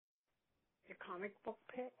Comic Book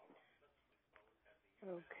Pit?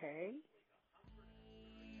 Okay.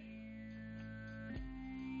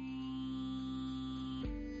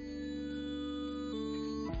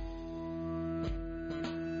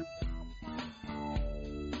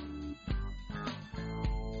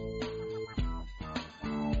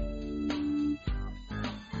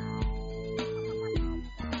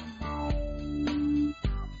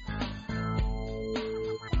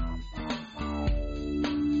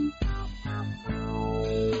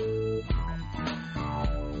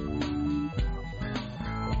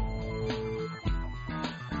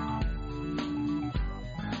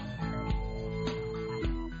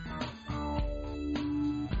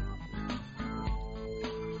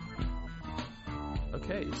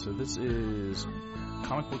 Okay, so this is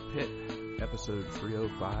Comic Book Pit, episode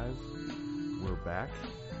 305. We're back.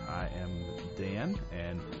 I am Dan,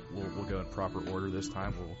 and we'll go in proper order this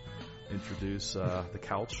time. We'll introduce the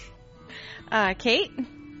couch. Kate.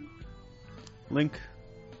 Link.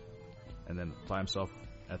 And then by himself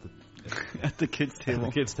at the at the kids' table.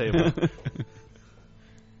 At the kids' table.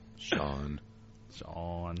 Sean.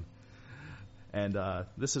 And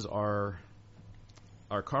this is our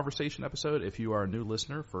conversation episode. If you are a new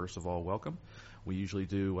listener, first of all, welcome. We usually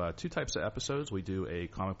do two types of episodes. We do a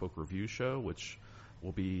comic book review show, which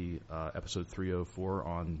will be episode 304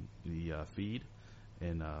 on the feed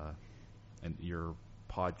and your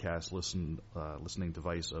podcast listening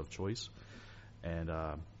device of choice. And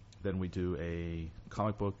then we do a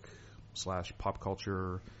comic book / pop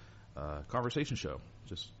culture conversation show.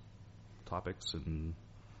 Just topics and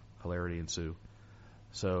hilarity ensue.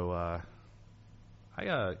 So I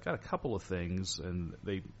got a couple of things, and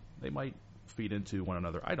they might feed into one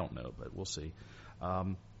another. I don't know, but we'll see.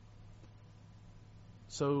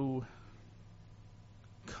 So,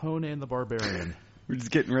 Conan the Barbarian. We're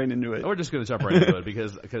just getting right into it. We're just going to jump right into it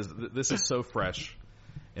because this is so fresh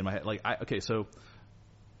in my head. We'll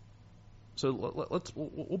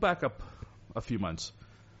back up a few months.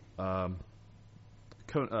 Marvel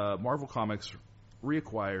Comics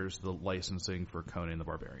reacquires the licensing for Conan the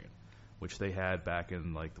Barbarian, which they had back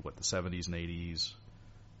in the 70s and 80s,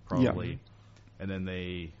 probably. Yeah. And then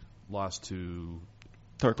they lost to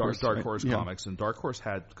Dark Horse Comics, and Dark Horse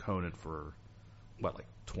had Conan for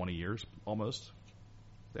 20 years almost.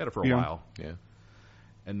 They had it for a while. Yeah.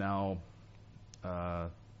 And now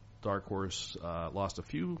Dark Horse lost a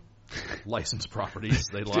few licensed properties.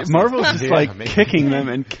 They lost Marvel's just kicking them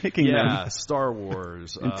and kicking them. Yeah, Star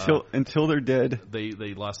Wars. Until they're dead.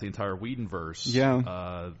 They lost the entire Whedonverse.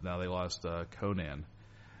 Yeah. Now they lost Conan.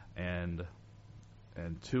 And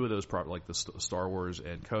two of those like the Star Wars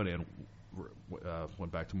and Conan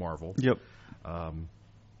went back to Marvel. Yep.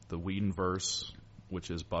 The Whedonverse, which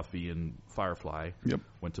is Buffy and Firefly,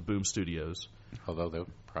 went to Boom Studios. Although they'll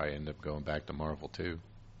probably end up going back to Marvel too.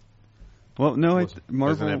 Well, no, Marvel...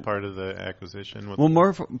 Wasn't it part of the acquisition?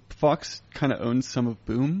 Fox kind of owns some of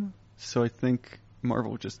Boom, so I think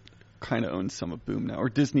Marvel just kind of owns some of Boom now. Or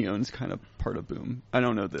Disney owns kind of part of Boom. I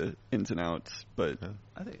don't know the ins and outs, but...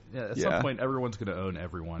 I think at some point everyone's going to own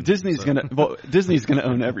everyone. Disney's going to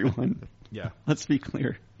own everyone. Yeah. Let's be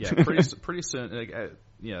clear. Yeah, pretty soon,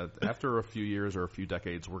 after a few years or a few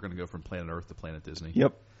decades, we're going to go from Planet Earth to Planet Disney.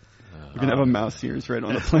 Yep. We're going to have a mouse ears right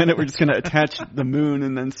on the planet. We're just going to attach the moon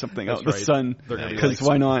and then something else, the sun, because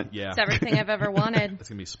why not? Yeah. It's everything I've ever wanted. It's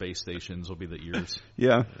going to be space stations will be the ears.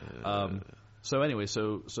 Yeah. So anyway,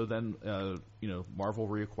 so then, Marvel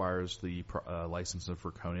reacquires the licensing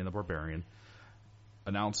for Conan the Barbarian,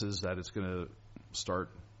 announces that it's going to start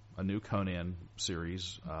a new Conan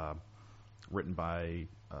series written by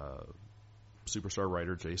superstar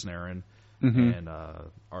writer Jason Aaron, and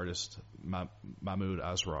artist Mahmoud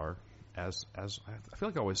Asrar. I feel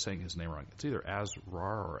like I'm always saying his name wrong. It's either Asrar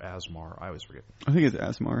or Asmar. I always forget. I think it's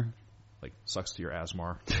Asmar. Like, sucks to your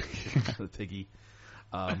Asmar, the piggy.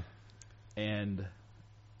 And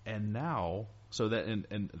now, so that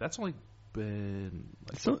and that's only been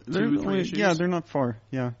 2-3 issues. Yeah, they're not far.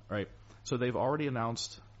 Yeah. Right. So they've already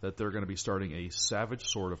announced that they're going to be starting a Savage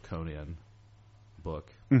Sword of Conan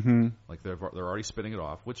book. Mm-hmm. Like they're already spinning it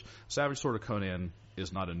off. Which Savage Sword of Conan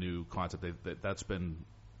is not a new concept. That's been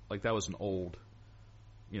that was an old,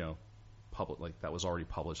 that was already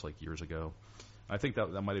published years ago. I think that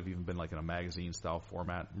might have even been in a magazine style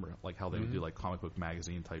format, like how they would do comic book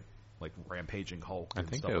magazine type, Rampaging Hulk. I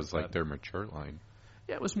think that was their mature line.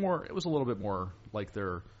 Yeah, it was more. It was a little bit more like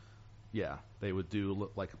their. Yeah, they would do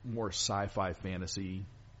more sci-fi fantasy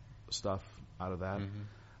stuff out of that.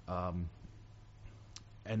 Mm-hmm.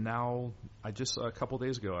 And now, a couple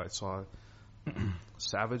days ago, I saw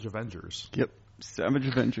Savage Avengers. Yep, Savage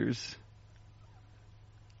Avengers.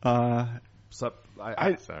 So,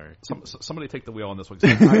 Sorry. somebody take the wheel on this one.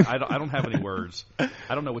 'Cause I don't have any words.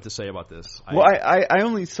 I don't know what to say about this. I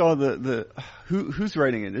only saw who's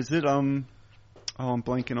writing it? Is it I'm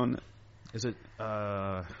blanking on. Is it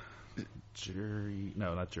Jerry?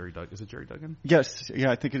 No, not Jerry Duggan. Is it Jerry Duggan? Yes,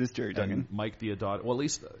 yeah, I think it is Jerry Duggan. And Mike Diodato. Well, at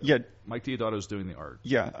least Mike Diodato's doing the art.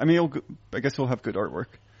 Yeah, I mean, I guess we'll have good artwork.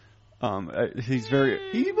 He's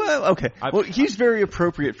he's very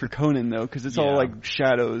appropriate for Conan though, because it's all like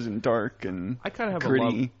shadows and dark and I kind of have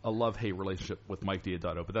gritty. a love-hate relationship with Mike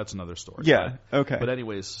Diodato, but that's another story. Yeah. Okay. But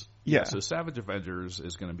anyways, yeah. So Savage Avengers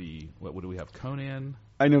is going to be what do we have? Conan.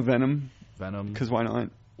 I know Venom. Because why not?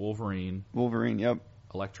 Wolverine. Yep.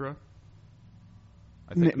 Elektra.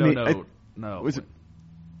 I think no. Was it?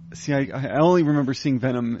 See, I only remember seeing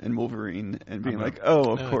Venom and Wolverine and being like,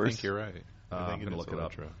 oh, of course. I think you're right. I think I'm going to look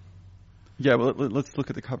Elektra. it up. Yeah, well, let's look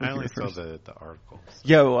at the cover. I only here saw first. the articles.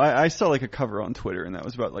 Yeah, well, I saw like a cover on Twitter, and that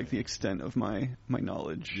was about like the extent of my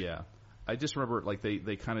knowledge. Yeah, I just remember like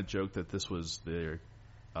they kind of joked that this was their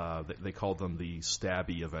they called them the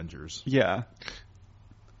Stabby Avengers. Yeah,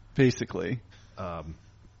 basically.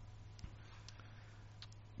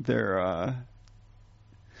 They're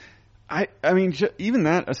I mean, even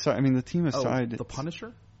that aside, I mean, the team aside, the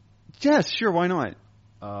Punisher. Yes, sure, why not?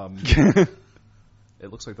 It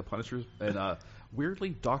looks like the Punisher and weirdly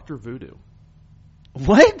Dr. Voodoo.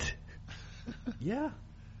 What? Yeah.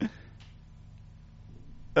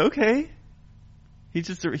 Okay. He's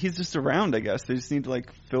just around, I guess. They just need to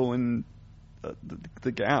like fill in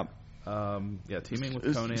the gap. Yeah, teaming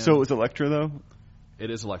with Conan. So it was Elektra though? It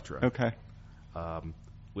is Elektra. Okay.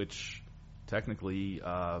 Which technically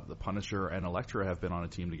the Punisher and Elektra have been on a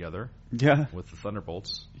team together. Yeah. With the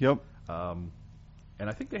Thunderbolts. Yep. And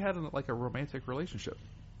I think they had like a romantic relationship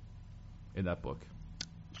in that book.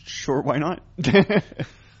 Sure, why not?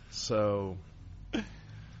 So,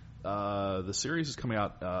 the series is coming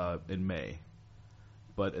out in May,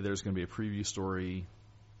 but there's going to be a preview story.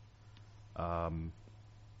 Wait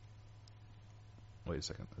a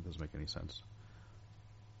second, that doesn't make any sense.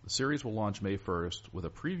 The series will launch May 1st, with a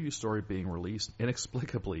preview story being released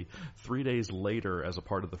inexplicably 3 days later as a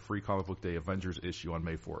part of the Free Comic Book Day Avengers issue on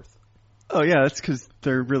May 4th. Oh yeah, that's because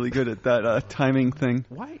they're really good at that timing thing.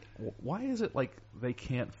 Why is it like they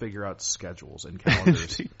can't figure out schedules and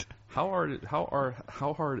calendars? How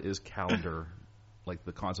hard is calendar, like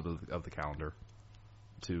the concept of the calendar,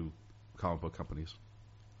 to comic book companies?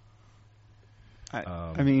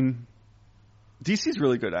 I mean, DC's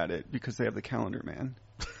really good at it because they have the calendar man.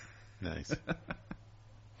 Nice.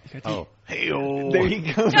 Oh, hey-o. There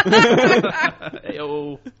you go.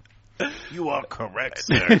 Hey-o. You are correct,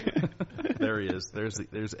 sir. There he is.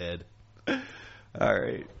 There's Ed. All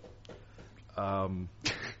right.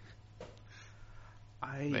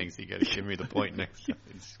 Thanks. You got to give me the point next time.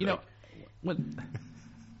 You know, when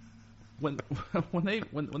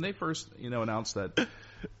they first announced that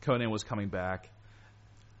Conan was coming back,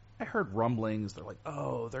 I heard rumblings. They're like,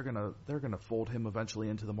 oh, they're gonna fold him eventually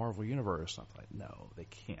into the Marvel universe. I'm like, no, they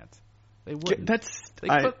can't. They wouldn't.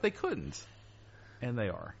 They couldn't. And they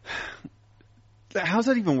are. How's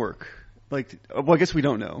that even work? Like, well, I guess we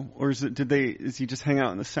don't know. Or is he just hang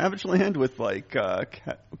out in the Savage Land with like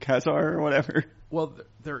Khazar or whatever? Well,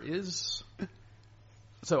 there is.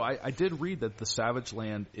 So I did read that the Savage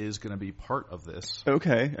Land is going to be part of this.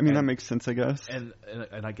 Okay, I mean that makes sense, I guess. And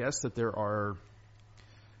I guess that there's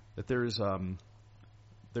I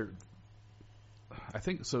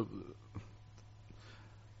think so.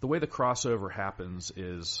 The way the crossover happens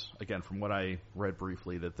is, again, from what I read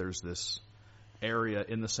briefly, that there's this area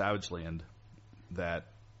in the Savage Land that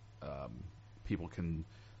people can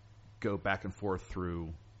go back and forth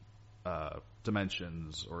through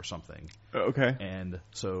dimensions or something. Okay. And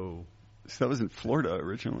so that was in Florida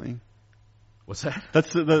originally. What's that?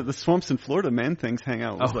 That's the swamps in Florida. Man things hang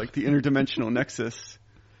out. It was like the interdimensional nexus.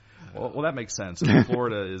 Well, that makes sense. I mean,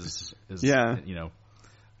 Florida is yeah.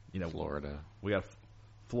 Florida. We got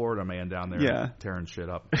Florida man down there tearing shit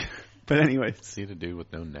up. But anyway, see the dude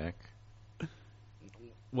with no neck.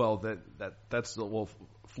 Well, that's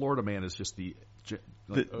Florida man is just the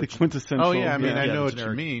quintessential. Oh yeah, I mean I know what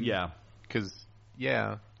generic, you mean. Yeah, because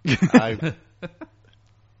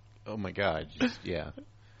oh my god, yeah.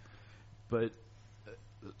 But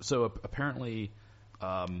so apparently,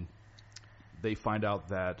 they find out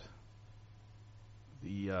that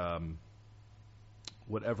the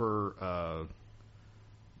whatever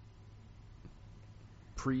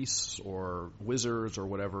priests or wizards or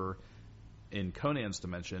whatever in Conan's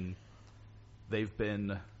dimension, they've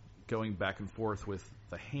been going back and forth with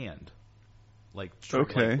the Hand, like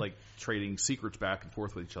trading secrets back and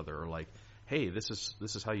forth with each other, or like, hey, this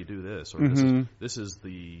is how you do this, or Mm-hmm. this is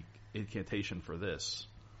the incantation for this,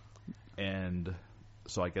 and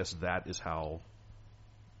so I guess that is how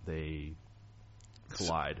they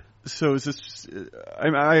collide. So is this?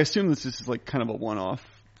 I assume this is like kind of a one-off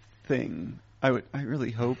thing. I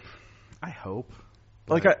really hope. I hope.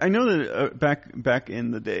 Like but- I know that back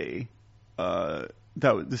in the day,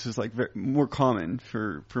 this is like more common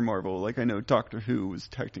for Marvel. Like I know Doctor Who was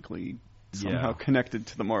technically somehow Yeah. connected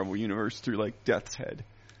to the Marvel universe through like Death's Head.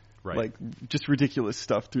 right. Like just ridiculous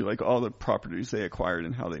stuff through like all the properties they acquired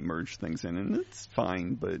and how they merged things in, and it's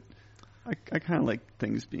fine. But I kind of like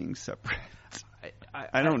things being separate.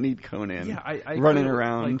 I don't need Conan I running equate it-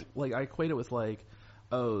 around. Like I equate it with like,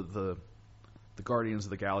 oh, the Guardians of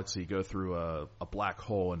the Galaxy go through a black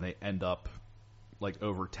hole and they end up like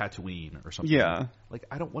over Tatooine or something. Yeah. Like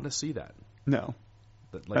I don't want to see that. No,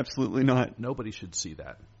 But, like, absolutely not. nobody should see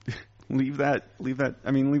that. Leave that.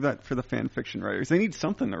 I mean, leave that for the fan fiction writers. They need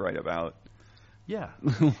something to write about. Yeah.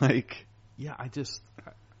 Like, Yeah.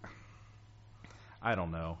 I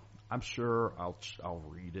don't know. I'm sure I'll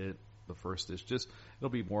read it. The first is just it'll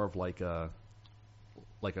be more of like a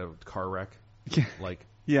car wreck. yeah, Like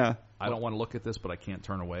yeah. I don't want to look at this, but I can't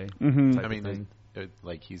turn away. Mhm. type I of mean, thing.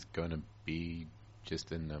 like he's going to be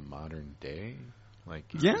just in the modern day? Like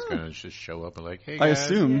he's Yeah. just going to just show up and like, hey I guys,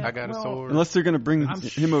 assume. I got a Well, sword. Unless they're going to bring I'm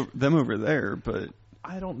them over there, but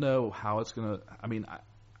I don't know how it's gonna. I mean,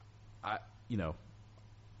 I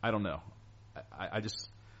I don't know. I just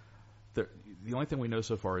the only thing we know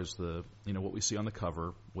so far is what we see on the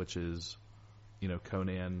cover, which is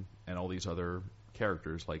Conan and all these other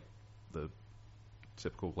characters, like the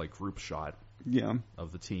typical like group shot yeah.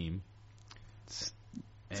 of the team,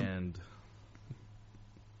 and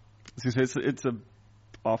I was gonna say, it's a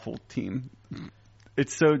awful team.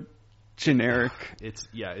 It's so generic. it's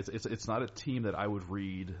not a team that I would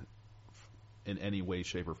read in any way,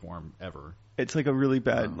 shape, or form ever. It's like a really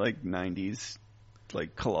bad like '90s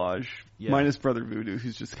like collage. Yeah. Minus Brother Voodoo,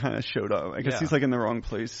 who's just kind of showed up. I guess Yeah. he's like in the wrong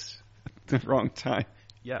place, at the wrong time.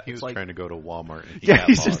 Yeah, he it's was like trying to go to Walmart. And he Yeah, got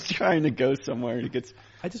he's lost. just trying to go somewhere. He gets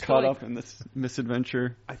I just feel caught like- up in this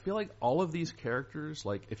misadventure. I feel like all of these characters,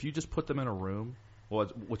 like if you just put them in a room, well,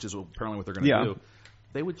 which is apparently what they're going to Yeah. do,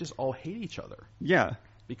 they would just all hate each other Yeah,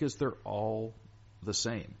 because they're all the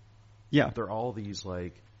same. yeah, They're all these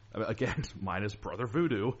like, again, minus Brother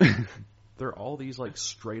Voodoo. They're all these like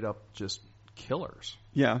straight up just killers,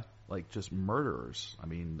 yeah. like just murderers. I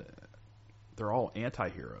mean, they're all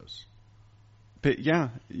anti-heroes. But yeah,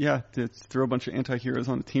 to throw a bunch of anti-heroes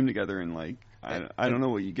on the team together and like I don't know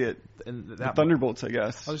what you get. And The that Thunderbolts, I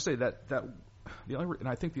guess. I'll just say that and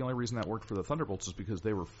I think the only reason that worked for the Thunderbolts is because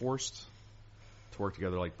they were forced to work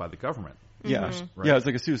together, like by the government. Yeah, Right. yeah. It's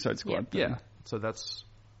like a Suicide Squad. thing. Yeah. So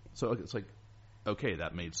it's like, okay,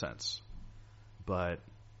 that made sense, but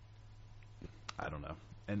I don't know,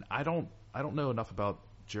 and I don't know enough about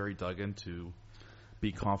Jerry Duggan to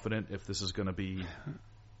be confident if this is going to be.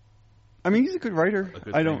 I mean, he's a good writer. A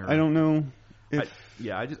good I don't know if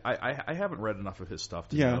I haven't read enough of his stuff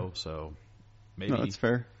to Yeah. know, so maybe no, that's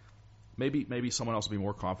fair. maybe someone else will be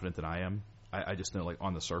more confident than I am. I just know, like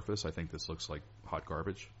on the surface, I think this looks like hot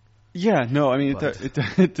garbage. Yeah, no, I mean But-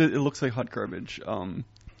 it looks like hot garbage.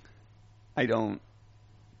 I don't.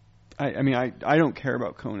 I mean, I don't care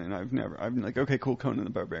about Conan. I've been like, okay, cool, Conan the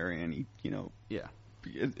Barbarian. He,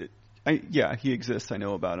 Yeah, he exists. I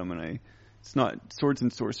know about him, and it's not swords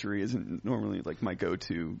and sorcery isn't normally like my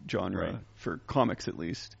go-to genre Right. for comics, at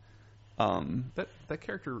least. that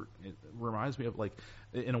character reminds me of, like,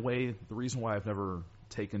 in a way, the reason why I've never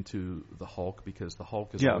taken to the Hulk, because the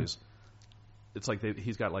Hulk is Yeah. always, it's like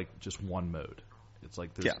he's got like just one mode. It's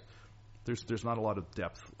like there's not a lot of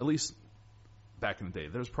depth, at least back in the day.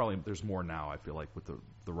 There's more now, I feel like, with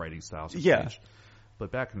the writing styles have Yeah. changed.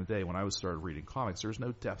 But back in the day when I started reading comics, there's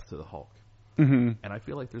no depth to the Hulk. Mm-hmm. And I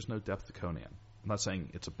feel like there's no depth to Conan. I'm not saying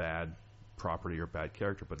it's a bad property or bad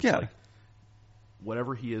character, but it's Yeah. like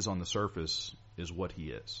whatever he is on the surface is what he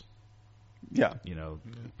is. Yeah,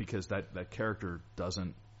 Because that character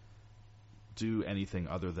doesn't do anything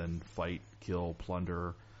other than fight, kill,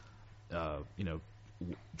 plunder,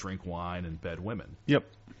 drink wine and bed women. yep,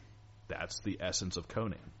 That's the essence of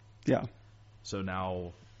Conan. yeah. So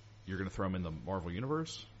now you're going to throw him in the Marvel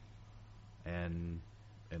universe, and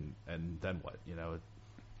then what?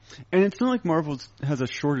 And it's not like Marvel has a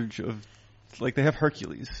shortage of, like, they have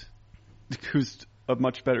Hercules, who's a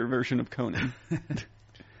much better version of Conan.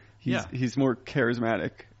 He's more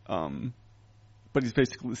charismatic, but he's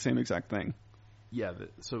basically the same exact thing. Yeah.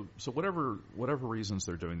 So whatever reasons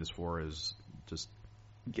they're doing this for is just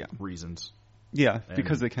Yeah, reasons. Yeah, and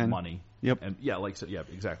because they can. money. Yep. And yeah,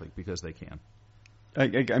 exactly, because they can. I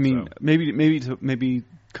mean, maybe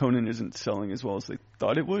Conan isn't selling as well as they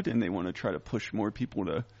thought it would, and they want to try to push more people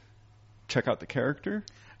to check out the character.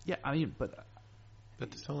 Yeah, I mean, but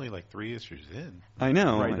it's only like 3 issues in. I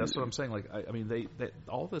know, right? That's what I'm saying. Like, I mean, they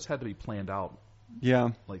all of this had to be planned out. Yeah,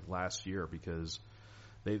 like last year, because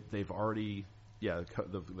they've already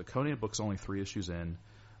the Conan book's only 3 issues in.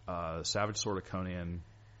 Savage Sword of Conan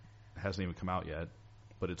hasn't even come out yet,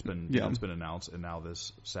 but it's been it's been announced, and now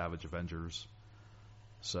this Savage Avengers.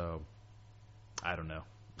 So I don't know.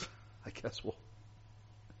 I guess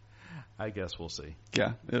we'll see.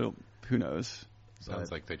 Yeah, who knows.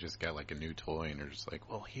 Sounds like they just got like a new toy and they're just like,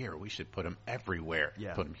 well, here, we should put them everywhere.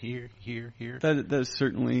 Yeah. Put them here, here, here. That is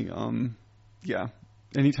certainly, yeah.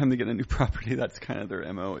 Anytime they get a new property, that's kind of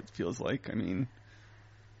their MO, it feels like. I mean,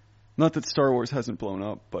 not that Star Wars hasn't blown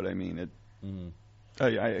up, but I mean, I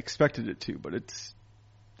expected it to, but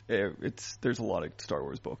there's a lot of Star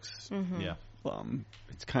Wars books. Mm-hmm. Yeah.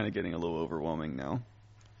 It's kind of getting a little overwhelming now.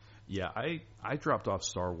 Yeah, I dropped off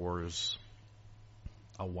Star Wars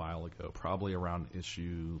a while ago, probably around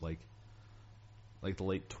issue like the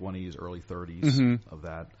late 20s, early 30s of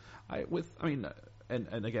that.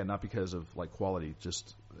 And again, not because of like quality,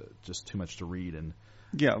 just too much to read. And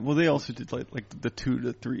yeah, well, they also did like the 2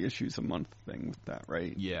 to 3 issues a month thing with that,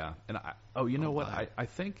 right? Yeah, and I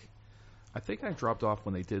think I dropped off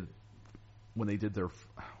when they did their,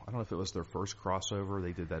 I don't know if it was their first crossover.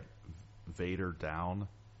 They did that Vader Down.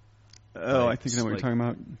 Oh, I think I know what you're talking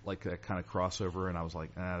about. Like that kind of crossover, and I was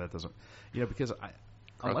like, that doesn't, because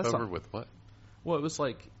crossover with what? Well, it was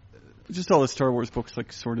like just all the Star Wars books,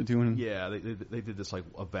 like sort of doing. Yeah, they did this like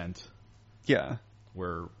event. Yeah,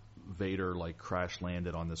 where Vader like crash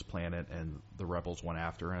landed on this planet, and the rebels went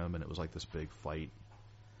after him, and it was like this big fight.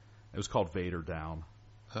 It was called Vader Down.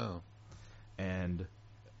 Oh,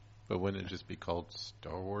 but wouldn't it just be called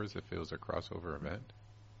Star Wars if it was a crossover event?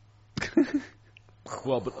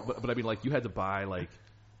 Well, but I mean, like, you had to buy, like,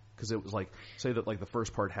 because it was like, say that like the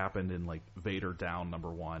first part happened in like Vader Down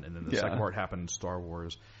 #1, and then the second part happened in Star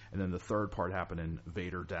Wars, and then the third part happened in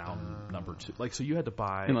Vader Down #2. Like, so you had to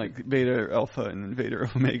buy and like Vader Alpha and Vader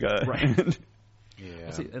Omega, right?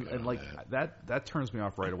 Yeah, see, and like that turns me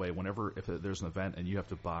off right away. Whenever if there's an event and you have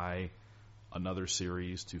to buy another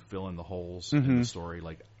series to fill in the holes in the story,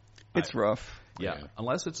 like. It's rough. Yeah,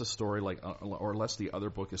 unless it's a story like, or unless the other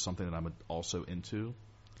book is something that I'm also into.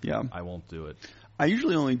 Yeah, I won't do it. I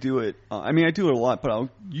usually only do it. I mean, I do it a lot, but I'll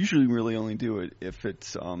usually really only do it if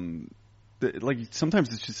it's like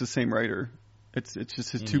sometimes it's just the same writer. It's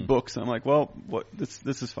just his 2 books, and I'm like, well, what this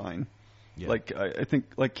is fine. Yeah. Like I think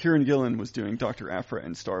like Kieran Gillen was doing Dr. Aphra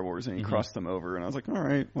and Star Wars, and he crossed them over, and I was like, all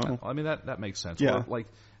right, well, I mean that makes sense. Yeah, or like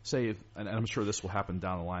say if, and I'm sure this will happen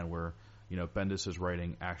down the line where. Bendis is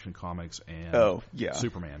writing Action Comics and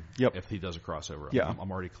Superman. Yep. If he does a crossover, yeah. I'm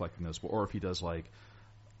already collecting those. Or if he does like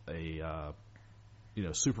a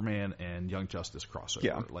Superman and Young Justice crossover,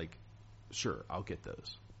 yeah. like sure, I'll get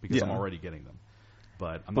those because I'm already getting them.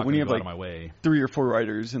 But I'm not when going you to go have out of my way. 3 or 4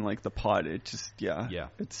 writers in like the pod, it just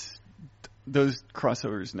it's those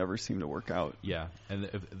crossovers never seem to work out. Yeah, and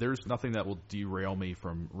if there's nothing that will derail me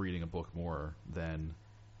from reading a book more than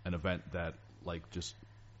an event that like just.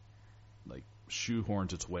 Like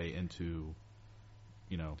shoehorns its way into,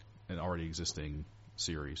 an already existing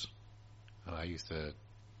series. Oh, I used to,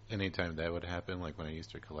 anytime that would happen, like when I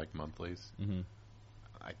used to collect monthlies,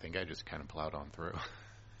 I think I just kind of plowed on through.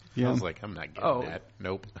 Yeah. I was like, I'm not getting that.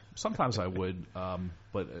 Nope. Sometimes I would,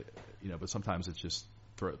 but sometimes it's just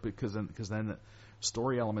because then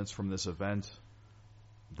story elements from this event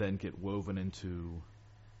then get woven into,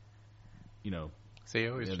 See, I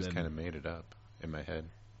always just kind of made it up in my head.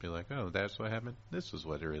 Be like, oh, that's what happened. This was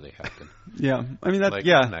what really happened. Yeah, I mean that. Like,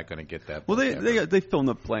 yeah, I'm not going to get that. Well, they fill in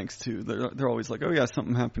the blanks too. They're always like, oh yeah,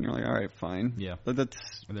 something happened. You're like, all right, fine. Yeah, but that's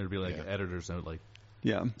and there'd be like an editor's note, like,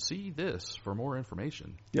 see this for more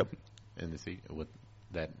information. Yep. And to see with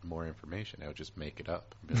that more information, I would just make it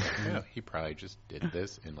up. Be like, yeah, he probably just did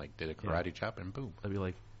this and like did a karate chop and boom. I'd be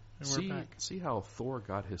like, see how Thor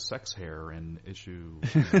got his sex hair in issue.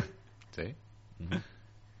 See,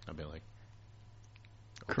 I'd be like.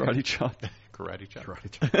 Okay. Karate chop. Karate chop.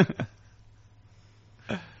 Karate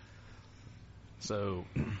chop. So,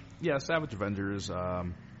 yeah, Savage Avengers.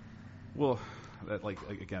 Well, that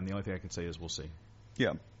again, the only thing I can say is we'll see.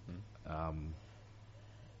 Yeah. I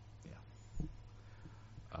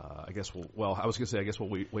guess I was going to say, I guess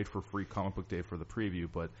we'll wait for Free Comic Book Day for the preview,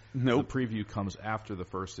 but nope. The preview comes after the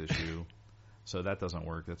first issue, so that doesn't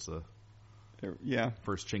work. That's the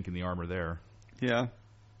first chink in the armor there. Yeah.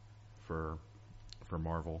 For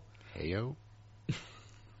Marvel. Heyo.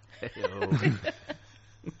 Hey-o.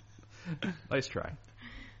 Nice try.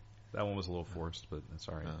 That one was a little forced, but it's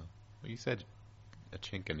all right. Well, you said a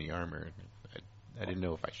chink in the armor. I didn't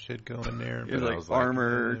know if I should go in there. It was But I like was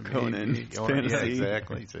armor, maybe. Conan, Oh, fantasy. Yeah,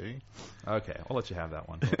 exactly. See? Okay, I'll let you have that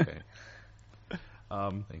one. Okay.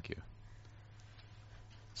 Thank you.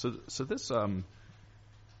 So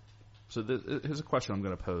here's a question I'm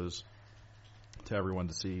going to pose to everyone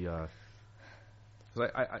to see.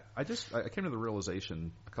 Because I came to the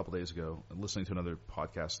realization a couple days ago, listening to another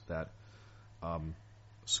podcast, that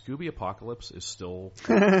Scooby Apocalypse is still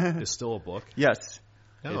a book. Yes.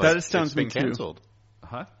 No, That it's astounds me been too. canceled.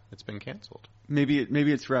 Huh? It's been canceled. Maybe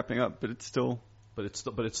it's wrapping up, but it's still. But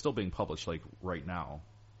it's still being published like right now.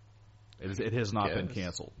 It has not been Yes.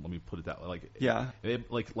 canceled. Let me put it that way. Like Yeah.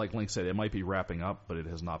 like Link said, it might be wrapping up, but it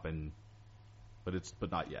has not been.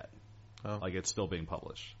 But not yet. Oh. Like it's still being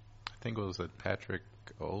published. I think it was Patrick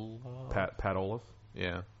Olaf. Pat Olaf.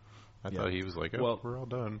 Yeah. I Yeah. thought he was like, Well- we're all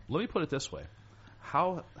done. Let me put it this way: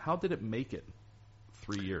 how did it make it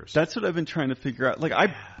 3 years? That's what I've been trying to figure out. Like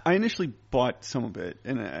I initially bought some of it,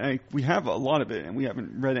 and we have a lot of it, and we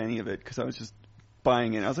haven't read any of it because I was just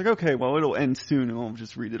buying it. I was like, okay, well, it'll end soon, and we'll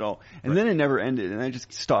just read it all. And then it never ended, and I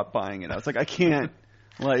just stopped buying it. I was like, I can't.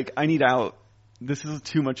 Like, I need out. This is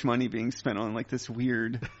too much money being spent on like this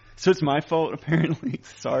weird. So it's my fault, apparently.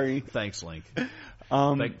 Sorry. Thanks, Link.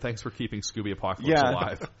 Thanks for keeping Scooby Apocalypse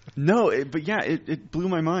alive. No, it blew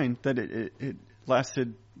my mind that it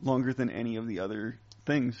lasted longer than any of the other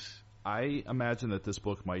things. I imagine that this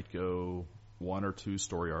book might go 1 or 2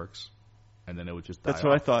 story arcs, and then it would just die That's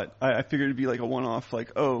what I off. thought. I figured it'd be like a one-off,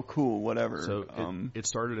 like, oh, cool, whatever. So it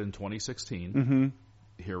started in 2016. Mm-hmm.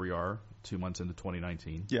 Here we are, 2 months into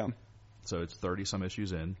 2019. Yeah. So it's 30 some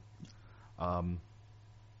issues in.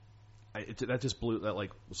 That just blew. That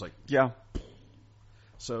was like. Yeah.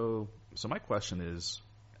 So my question is,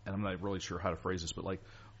 and I'm not really sure how to phrase this, but like,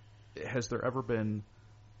 has there ever been,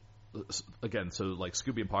 again, so like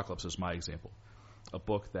Scooby Apocalypse is my example, a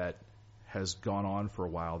book that has gone on for a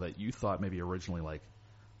while that you thought maybe originally like,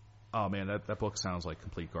 oh man, that book sounds like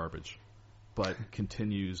complete garbage, but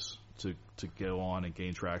continues to go on and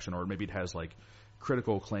gain traction, or maybe it has like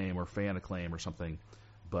critical acclaim or fan acclaim or something,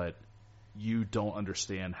 but you don't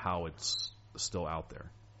understand how it's still out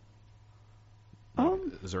there.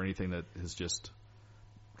 Is there anything that has just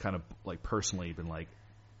kind of like personally been like,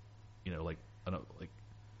 like I don't know, like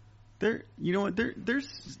There, you know what?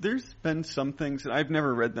 There's been some things that I've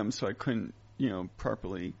never read them, so I couldn't,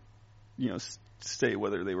 properly, say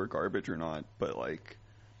whether they were garbage or not. But like,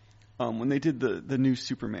 when they did the new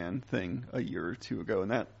Superman thing a year or two ago,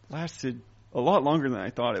 and that lasted a lot longer than I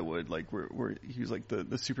thought it would. Like, where he was like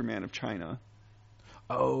the Superman of China.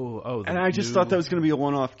 And I just thought that was going to be a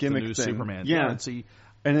one-off gimmick the new thing. Superman. Yeah. And see,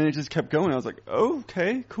 and then it just kept going. I was like,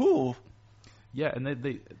 okay, cool. yeah,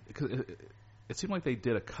 and cause it seemed like they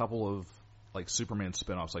did a couple of like Superman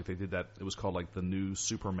spinoffs. Like they did that. It was called like the new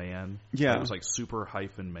Superman. Yeah. It was like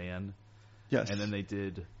Super-Man. Yes. And then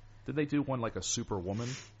did they do one like a Superwoman?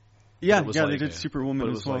 Yeah, it was they like- did Superwoman But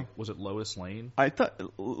it as was well. like, was it Lois Lane? I thought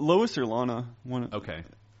Lois or Lana. One. Okay.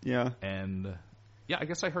 Yeah. And yeah, I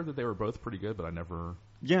guess I heard that they were both pretty good, but I never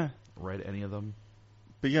Yeah. read any of them.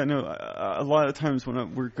 But yeah, no, a lot of times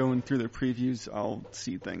when we're going through their previews, I'll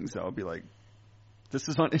see things that I'll be like, this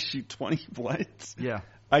is on issue 20, what? Yeah.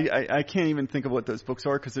 I can't even think of what those books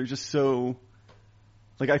are because they're just so,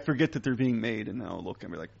 like, I forget that they're being made, and then I'll look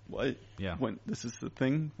and be like, what? Yeah. When this is the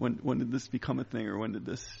thing? When did this become a thing, or when did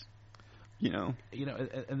this, And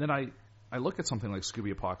then I look at something like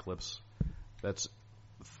Scooby Apocalypse that's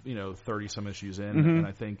 30 some issues in, Mm-hmm. and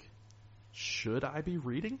I think, should I be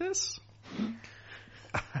reading this?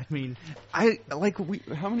 I mean,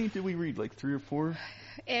 how many did we read? Like 3 or 4?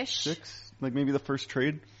 Ish. 6? Like maybe the first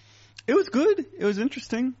trade? It was good. It was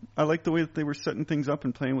interesting. I liked the way that they were setting things up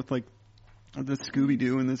and playing with like the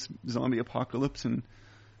Scooby-Doo and this zombie apocalypse and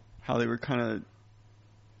how they were kind of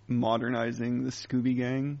modernizing the Scooby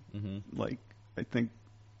Gang. Mm-hmm. Like, I think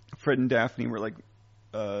Fred and Daphne were like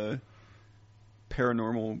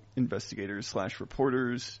paranormal investigators /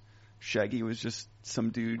 reporters. Shaggy was just some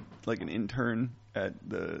dude, like an intern at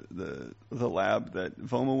the lab that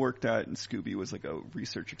Voma worked at, and Scooby was like a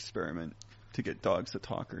research experiment to get dogs to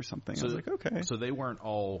talk or something. I was like, okay. So they weren't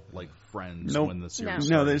all like friends Nope. when the No. series No,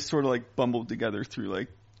 started. they just sort of like bumbled together through like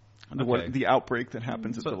the outbreak that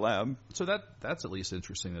happens at the lab. So that's at least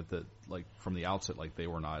interesting that like from the outset, like they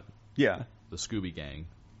were not Yeah, the Scooby Gang.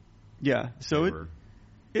 yeah. So They were-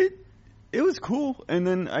 it was cool, and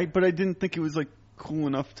then but I didn't think it was like cool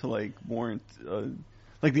enough to like warrant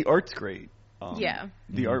like the art's great.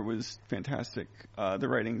 The art was fantastic. The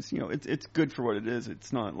writing's, it's good for what it is.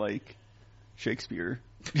 It's not like Shakespeare.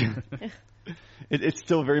 It's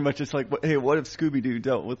still very much just like, hey, what if Scooby-Doo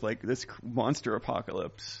dealt with like this monster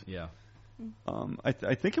apocalypse? Yeah. I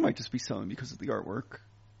think it might just be selling because of the artwork.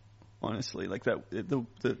 Honestly, like that,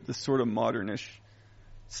 the sort of modernish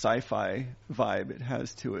sci-fi vibe it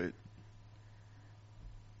has to it.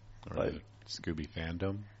 Or But the Scooby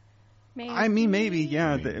fandom. maybe,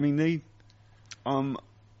 yeah.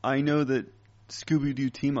 I know that Scooby-Doo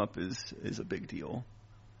team up is a big deal,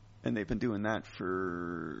 and they've been doing that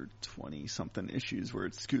for 20-something issues, where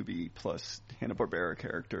it's Scooby plus Hanna-Barbera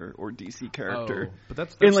character or DC character. Oh, but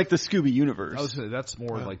that's in like the Scooby universe. I was saying that's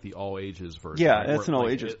more like the all ages version. Yeah, right? that's an all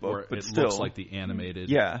ages book, but it still looks like the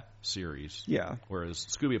animated series. Yeah. Whereas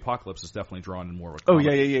Scooby Apocalypse is definitely drawn in more of a Oh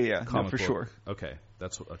comic, yeah. No, comic for book. sure. Okay,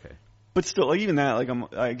 that's okay. But still, like even that, like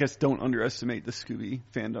I guess don't underestimate the Scooby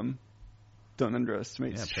fandom. Don't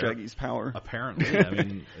underestimate Shaggy's power. Apparently, I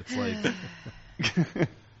mean, it's like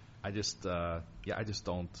I just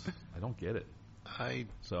don't get it.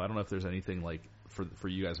 So I don't know if there's anything like for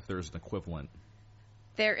you guys, if there's an equivalent.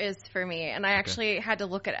 There is for me, and I actually had to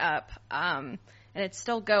look it up, and it's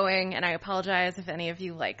still going. And I apologize if any of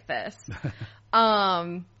you like this.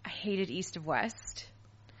 I hated East of West.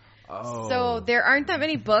 Oh. So there aren't that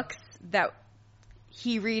many books that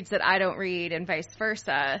he reads that I don't read, and vice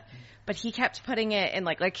versa. But he kept putting it in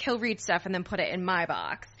like he'll read stuff and then put it in my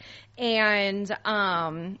box. And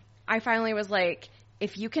I finally was like,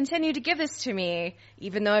 if you continue to give this to me,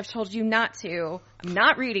 even though I've told you not to, I'm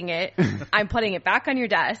not reading it. I'm putting it back on your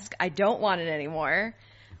desk. I don't want it anymore.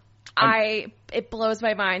 It blows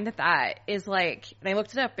my mind that is like, and I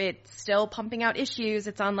looked it up, it's still pumping out issues.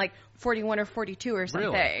 It's on like 41 or 42 or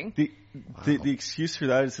something. Really? The excuse for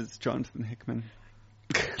that is it's Jonathan Hickman.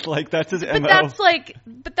 Like that's his MO.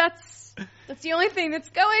 But that's the only thing that's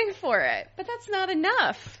going for it. But that's not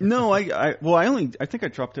enough. No, I think I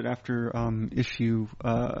dropped it after issue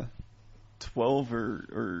 12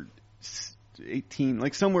 or 18,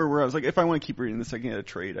 like somewhere where I was like, if I want to keep reading this, I can get a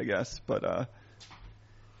trade, I guess. But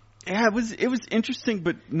yeah, it was interesting,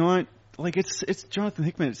 but not like it's Jonathan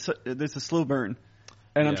Hickman. There's a slow burn,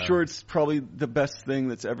 and I'm sure it's probably the best thing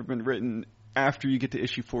that's ever been written after you get to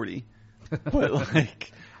issue 40.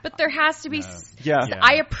 But there has to be. Yeah.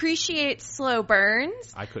 I appreciate slow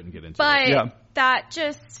burns. I couldn't get into it. But that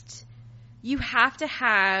just, you have to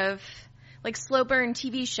have like slow burn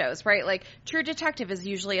TV shows, right? Like True Detective is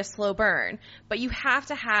usually a slow burn, but you have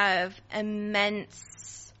to have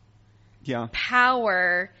immense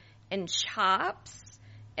power and chops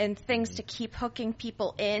and things to keep hooking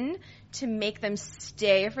people in to make them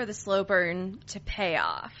stay for the slow burn to pay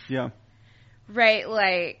off. Yeah. Right?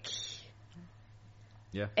 Like...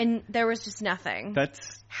 Yeah. And there was just nothing.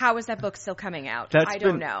 How is that book still coming out? I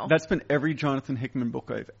don't know. That's been every Jonathan Hickman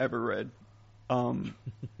book I've ever read. And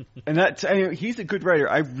he's a good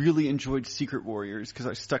writer. I really enjoyed Secret Warriors because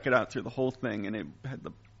I stuck it out through the whole thing and it had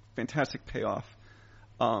the fantastic payoff.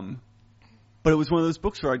 But it was one of those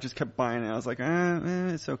books where I just kept buying it. I was like,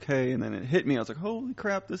 it's okay. And then it hit me. I was like, holy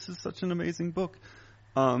crap, this is such an amazing book.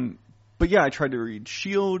 But yeah, I tried to read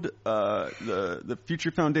S.H.I.E.L.D., the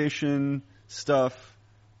Future Foundation stuff.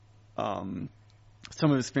 Some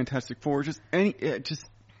of his Fantastic Four,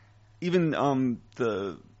 even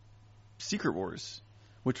the Secret Wars,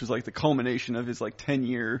 which was like the culmination of his like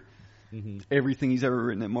 10-year everything he's ever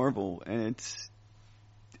written at Marvel, and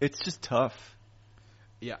it's just tough.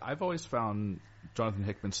 Yeah, I've always found Jonathan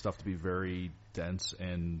Hickman's stuff to be very dense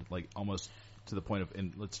and like almost to the point of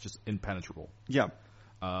impenetrable. Yeah.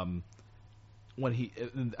 I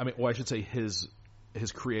should say his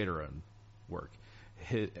creator-owned work.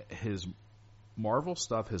 His Marvel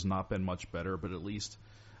stuff has not been much better, but at least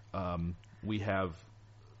we have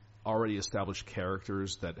already established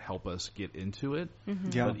characters that help us get into it. Mm-hmm.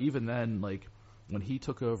 Yeah. But even then, like when he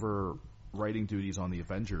took over writing duties on the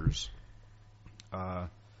Avengers,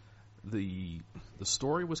 the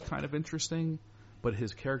story was kind of interesting, but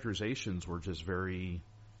his characterizations were just very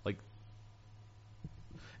like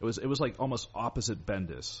it was like almost opposite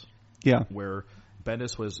Bendis. Yeah. Where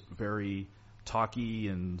Bendis was very talky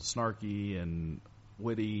and snarky and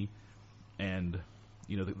witty, and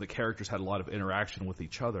the characters had a lot of interaction with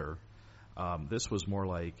each other. This was more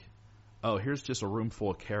like, oh, here's just a room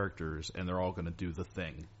full of characters, and they're all going to do the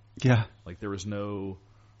thing. Yeah, like there was no,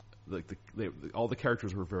 like all the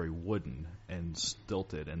characters were very wooden and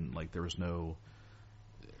stilted, and like there was no,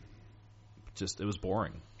 it was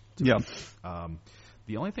boring. Yeah.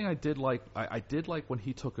 The only thing I did like, I did like when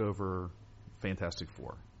he took over Fantastic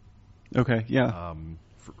Four. Okay, yeah.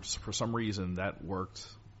 For some reason that worked.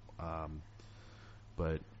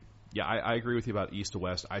 But yeah, I agree with you about East to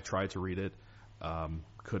West. I tried to read it,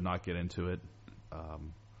 could not get into it.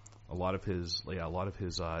 A lot of his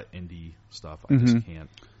indie stuff, I just can't.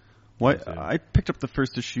 What I picked up the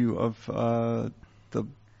first issue of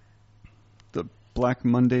the Black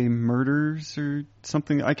Monday Murders or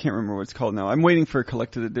something. I can't remember what it's called now. I'm waiting for a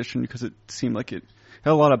collected edition because it seemed like it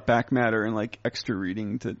had a lot of back matter and like extra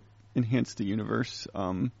reading to enhance the universe.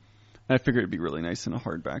 And I figured it'd be really nice in a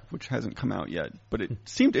hardback, which hasn't come out yet. But it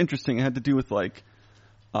seemed interesting. It had to do with like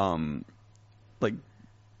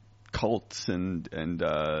cults and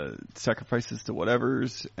sacrifices to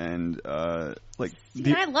whatevers and like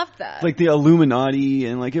I love that. Like the Illuminati,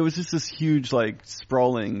 and like it was just this huge like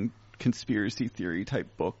sprawling conspiracy theory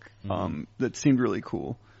type book that seemed really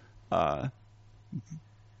cool. But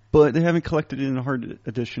they haven't collected it in a hard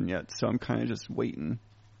edition yet, so I'm kind of just waiting.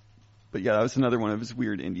 But yeah, that was another one of his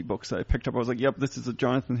weird indie books that I picked up. I was like, yep, this is a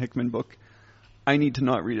Jonathan Hickman book. I need to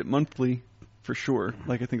not read it monthly for sure.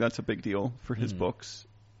 Like I think that's a big deal for his books.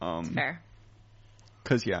 Fair.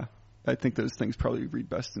 Because, yeah, I think those things probably read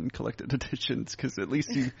best in collected editions because at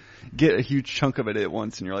least you get a huge chunk of it at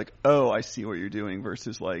once and you're like, oh, I see what you're doing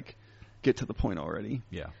versus like, get to the point already.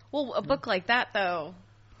 Yeah. Well, a book like that, though,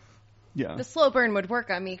 yeah, the slow burn would work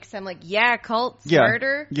on me because I'm like, yeah, cults,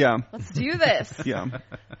 murder. Yeah. Let's do this. Yeah.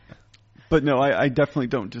 But no, I definitely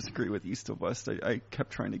don't disagree with East of West. I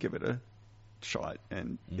kept trying to give it a shot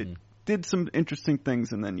and it did some interesting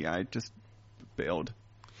things and then, yeah, I just bailed.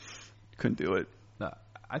 Couldn't do it. No,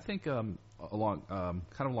 I think along kind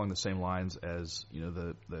of along the same lines as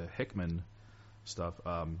the Hickman stuff.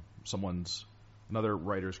 Another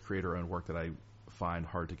writer's creator-owned work that I find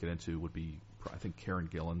hard to get into would be I think Karen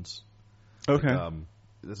Gillan's. Okay.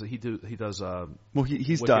 He does. Well,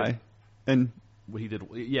 he's Wicked. Die, and he did.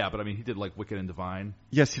 Yeah, but I mean, he did like Wicked and Divine.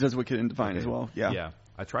 Yes, he does Wicked and Divine as well. Yeah. Yeah.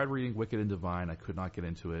 I tried reading Wicked and Divine. I could not get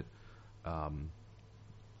into it.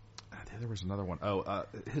 There was another one.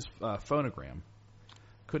 His Phonogram.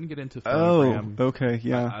 Couldn't get into Phonogram. Oh, okay,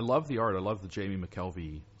 yeah. I love the art. I love the Jamie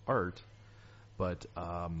McKelvey art, but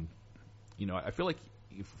I feel like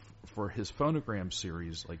for his Phonogram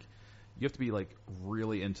series, like you have to be like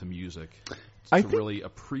really into music to really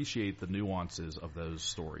appreciate the nuances of those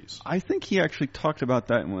stories. I think he actually talked about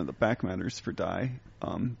that in one of the back matters for Die,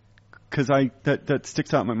 because that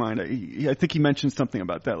sticks out in my mind. I think he mentioned something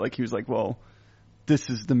about that. Like he was like, well,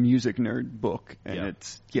 this is the music nerd book, and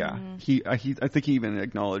it's I think he even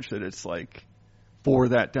acknowledged that it's like for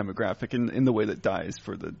that demographic in the way that Die is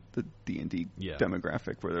for the D&D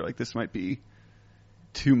demographic, where they're like, this might be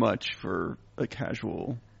too much for a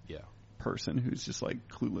casual person who's just like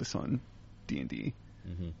clueless on D&D.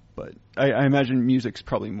 But I imagine music's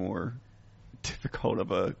probably more difficult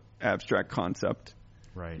of a abstract concept.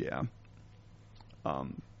 Right. Yeah.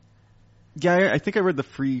 Yeah, I think I read the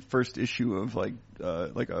free first issue of like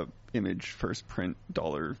a Image first print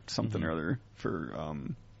dollar something or other for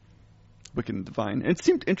Wicked and Divine. It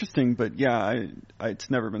seemed interesting, but yeah, it's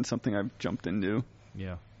never been something I've jumped into.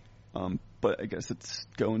 Yeah. But I guess it's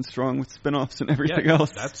going strong with spinoffs and everything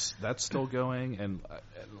else. That's still going, and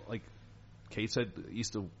like Kate said,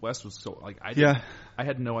 East of West was still like I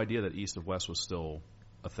had no idea that East of West was still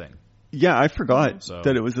a thing. Yeah, I forgot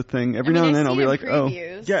that it was a thing. Every now and then I'll be like,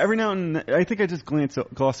 previews. oh. Yeah, every now and then I think I just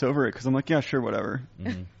gloss over it because I'm like, yeah, sure, whatever.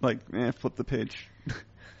 Like, flip the page.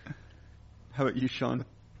 How about you, Sean?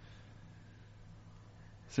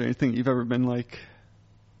 Is there anything you've ever been like?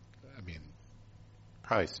 I mean,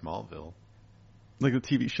 probably Smallville. Like the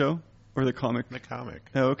TV show or the comic? The comic.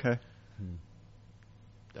 Oh, okay.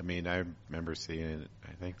 I mean, I remember seeing,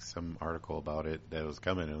 I think, some article about it that was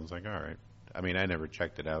coming, and I was like, all right. I mean, I never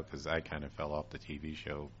checked it out because I kind of fell off the TV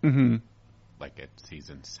show, like at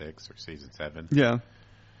season 6 or season 7. Yeah.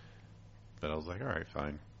 But I was like, all right,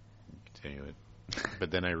 fine, continue it.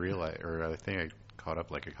 But then I realized, or I think I caught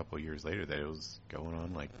up like a couple of years later that it was going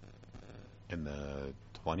on like in the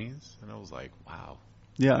 20s, and I was like, wow.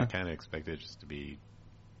 Yeah. I kind of expected it just to be,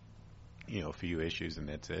 a few issues and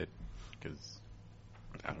that's it, because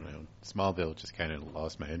I don't know, Smallville just kind of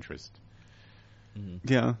lost my interest.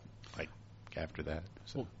 Yeah. Like after that.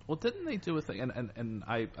 So. Well, didn't they do a thing? And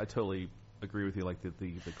I totally agree with you. Like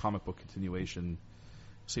the comic book continuation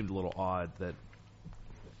seemed a little odd. But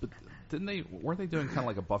weren't they doing kind of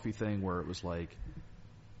like a Buffy thing where it was like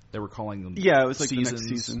they were calling them? Yeah, it was like seasons, the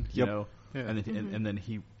next season. Yep. And then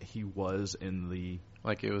he was in the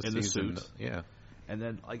like it was in season, the suit. Yeah. And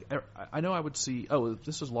then like I know I would see. Oh,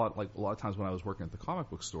 this is a lot of times when I was working at the comic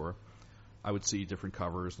book store. I would see different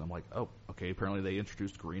covers, and I'm like, oh, okay, apparently they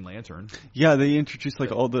introduced Green Lantern. Yeah, they introduced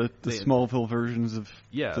like all the Smallville versions of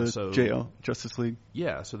the JL, Justice League.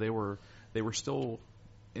 Yeah, so they were still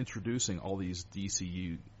introducing all these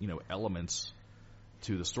DCU, elements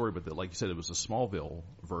to the story, but like you said, it was a Smallville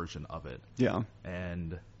version of it. Yeah.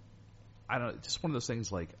 And I don't know, just one of those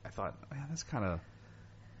things. Like I thought, man, that's kind of.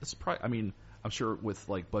 It's probably. I mean, I'm sure with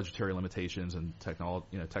like budgetary limitations and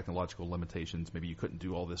technological limitations, maybe you couldn't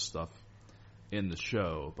do all this stuff in the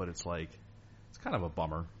show. But it's like, it's kind of a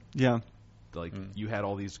bummer. Yeah. Like you had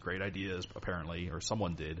all these great ideas, apparently, or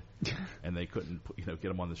someone did, and they couldn't, get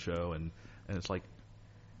them on the show, and it's like,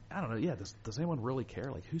 I don't know. Yeah, does anyone really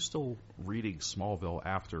care? Like, who's still reading Smallville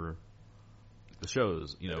after the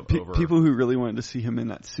shows? Over people who really wanted to see him in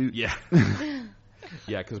that suit. Yeah,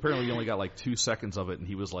 yeah, because apparently you only got like 2 seconds of it, and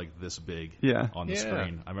he was like this big on the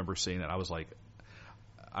screen. I remember seeing that. I was like,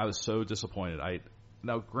 I was so disappointed.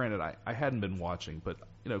 Now, granted, I hadn't been watching, but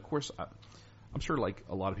of course, I'm sure like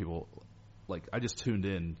a lot of people. Like, I just tuned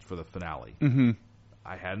in for the finale. Mm-hmm.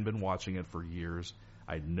 I hadn't been watching it for years.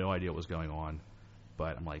 I had no idea what was going on.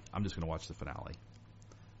 But I'm like, I'm just going to watch the finale.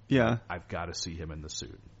 Yeah. I've got to see him in the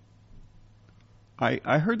suit.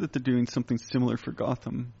 I heard that they're doing something similar for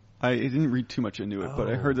Gotham. I didn't read too much into it, but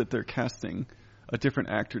I heard that they're casting a different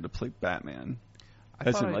actor to play Batman.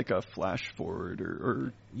 Like a flash forward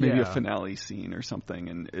or maybe a finale scene or something.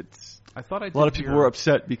 And a lot of people were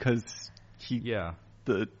upset because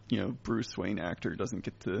the Bruce Wayne actor doesn't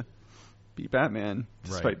get to be Batman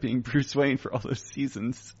despite being Bruce Wayne for all those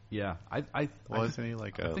seasons. Yeah, wasn't he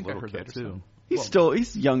like a I think little I heard kid that too.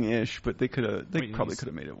 He's youngish, but they probably could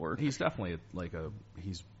have made it work. He's definitely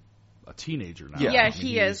he's a teenager now. Yeah,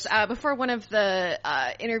 he is. Before one of the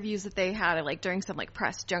interviews that they had, like during some like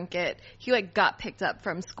press junket, he like got picked up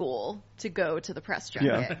from school to go to the press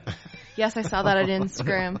junket. Yeah. Yes, I saw that on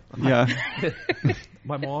Instagram. Yeah.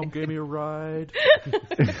 My mom gave me a ride.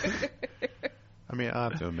 I mean, I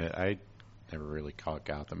have to admit, I never really caught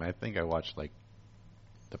Gotham. I think I watched like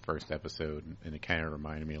the first episode, and it kind of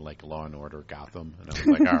reminded me of like Law and Order Gotham, and I was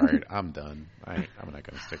like, all right, I'm done. I'm not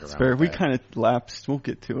going to stick around. Fair. We kind of lapsed. We'll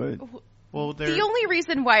get to it. Well, the only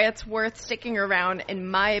reason why it's worth sticking around, in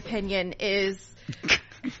my opinion, is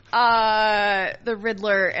the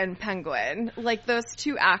Riddler and Penguin. Like, those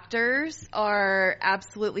two actors are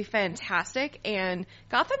absolutely fantastic, and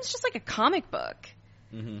Gotham's just like a comic book.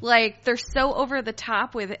 Mm-hmm. Like, they're so over the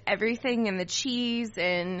top with everything and the cheese,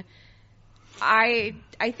 and I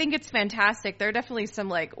think it's fantastic. There are definitely some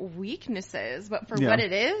like weaknesses, but for what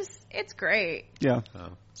it is, it's great. Yeah.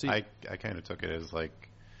 See, I kind of took it as like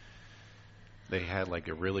they had like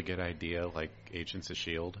a really good idea, like Agents of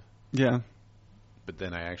S.H.I.E.L.D. Yeah. But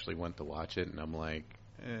then I actually went to watch it, and I'm like,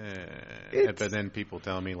 but then people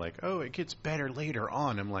tell me like, oh, it gets better later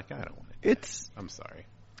on. I'm like, I don't want it. I'm sorry.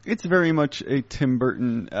 It's very much a Tim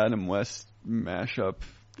Burton, Adam West mashup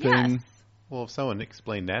thing. Yes. Well, if someone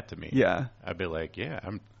explained that to me, I'd be like, yeah,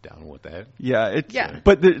 I'm down with that. Yeah,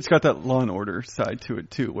 but it's got that Law and Order side to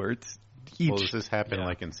it too, where it's each. Well, does this happen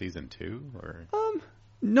like in season 2 or?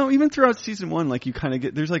 No, even throughout season 1, like you kind of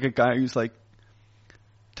get there's like a guy who's like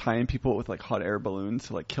tying people with like hot air balloons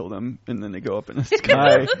to like kill them, and then they go up in the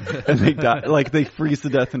sky and they die, like they freeze to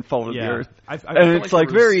death and fall to the earth. And it's like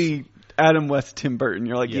very Adam West, Tim Burton.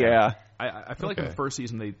 You're like, I feel like in the first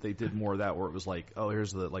season they did more of that, where it was like, oh,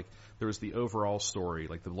 here's the like there was the overall story,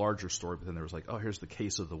 like the larger story, but then there was like, oh, here's the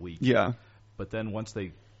case of the week. Yeah. But then once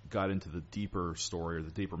they got into the deeper story or the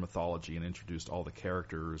deeper mythology and introduced all the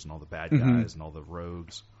characters and all the bad guys and all the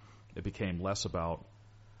rogues, it became less about.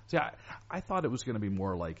 See, I thought it was going to be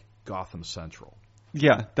more like Gotham Central.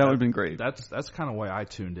 Yeah, that would have been great. That's kind of why I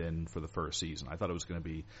tuned in for the first season. I thought it was going to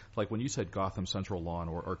be like when you said Gotham Central Law and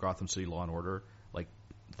Order or Gotham City Law and Order, like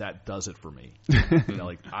that does it for me.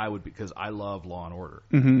 Like I would, because I love Law and Order.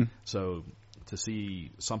 Mm-hmm. So to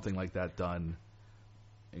see something like that done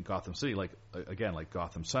in Gotham City, like again, like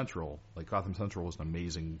Gotham Central was an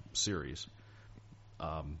amazing series.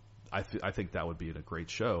 I think that would be a great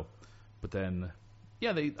show. But then,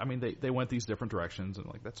 yeah, they went these different directions, and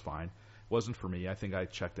like that's fine. It wasn't for me. I think I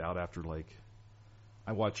checked out after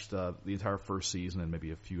I watched the entire first season and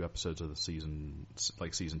maybe a few episodes of the season,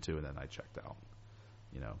 like season 2, and then I checked out.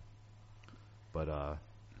 But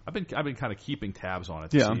I've been kind of keeping tabs on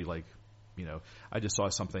it to see I just saw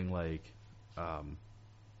something like,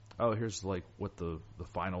 here's like what the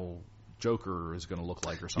final Joker is going to look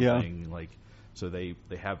like or something like. So they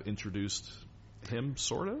have introduced him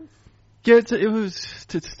sort of. Yeah, it was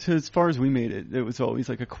to as far as we made it. It was always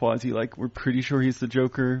like a quasi, like we're pretty sure he's the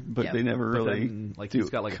Joker, but they never really then, like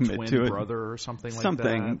he's got like a twin brother or something like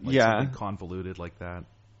that. Like something convoluted like that.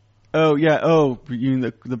 Oh yeah. Oh, you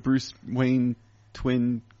mean the Bruce Wayne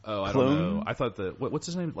twin? Oh, I clone? don't know. I thought what's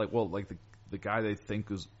his name? Like, well, like the guy they think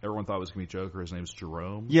everyone thought was going to be Joker. His name's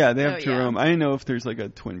Jerome. Yeah, they have Jerome. Yeah. I didn't know if there's like a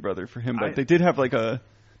twin brother for him, but they did have like the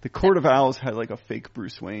Court of Owls had like a fake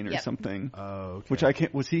Bruce Wayne or something. Oh, okay. Which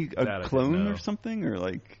was he a clone or something, or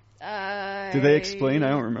like? Did they explain? I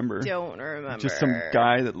don't remember. Don't remember. Just some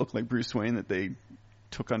guy that looked like Bruce Wayne that they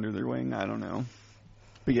took under their wing. I don't know.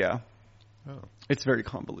 But yeah, it's very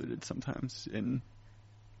convoluted sometimes in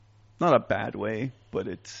not a bad way, but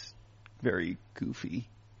it's very goofy.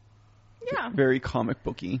 Yeah. Very comic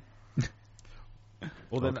booky.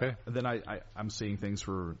 Well, then I'm seeing things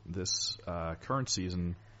for this current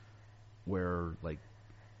season where like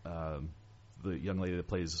the young lady that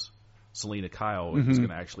plays Selena Kyle is going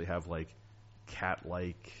to actually have like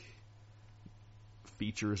cat-like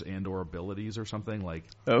features and or abilities or something. Like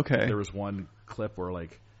there was one clip where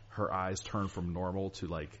like her eyes turn from normal to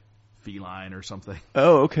like feline or something.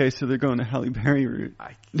 Oh, okay. So they're going to Halle Berry route.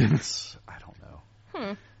 I guess I don't know.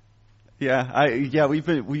 Yeah,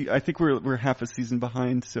 I think we're half a season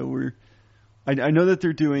behind, so I know that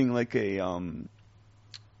they're doing like a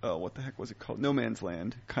what the heck was it called? No Man's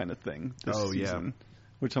Land kind of thing this season.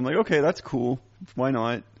 Which I'm like, okay, that's cool. Why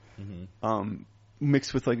not? Mm-hmm.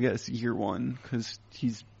 Mixed with, I guess, year one, because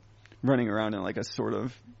he's running around in like a sort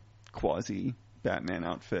of quasi Batman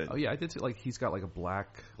outfit. Oh yeah, I did see, like he's got like a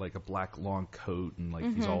black long coat and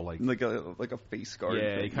like he's all like a face guard.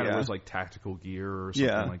 Yeah, he kind of wears like tactical gear or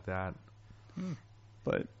something like that.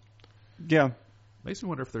 But yeah, makes me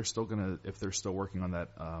wonder if they're still working on that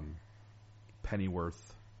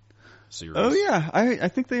Pennyworth series. Oh yeah, I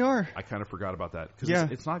think they are. I kind of forgot about that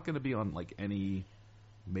because it's not going to be on like any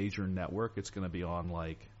major network. It's going to be on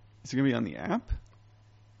like. Is it going to be on the app?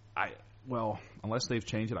 Well, unless they've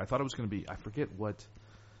changed it. I thought it was going to be. I forget what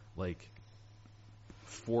like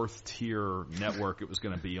fourth tier network it was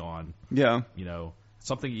going to be on. Yeah,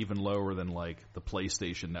 something even lower than like the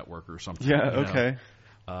PlayStation Network or something. Yeah, okay.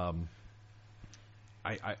 I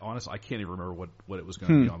honestly I can't even remember what it was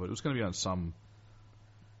going to be on, but it was going to be on some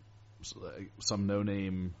no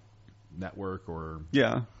name network or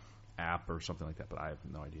app or something like that. But I have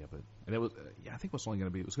no idea. But and it was I think it was going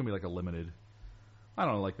to be like a limited. I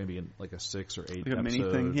don't know, like maybe like a 6 or 8 like a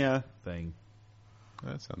episode mini thing.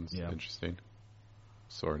 That sounds interesting.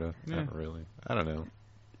 Sort of. Not really. I don't know.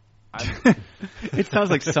 It sounds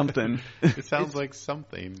like something. It sounds like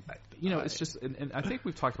something. It's just, and I think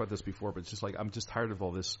we've talked about this before, but it's just like I'm just tired of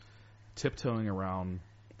all this tiptoeing around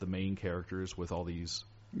the main characters with all these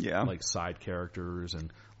like side characters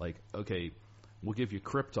and like, okay, we'll give you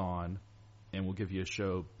Krypton and we'll give you a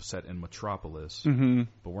show set in Metropolis,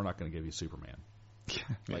 but we're not going to give you Superman.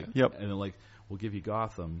 And then like we'll give you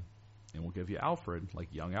Gotham and we'll give you Alfred, like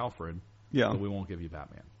young Alfred, but we won't give you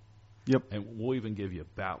Batman. Yep. And we'll even give you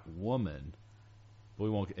Batwoman, but we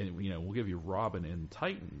won't. And we'll give you Robin in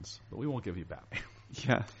Titans, but we won't give you Batman.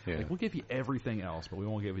 Yeah. Like, we'll give you everything else, but we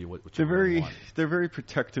won't give you what they're you want. They're very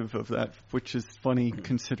protective of that, which is funny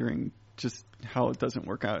considering just how it doesn't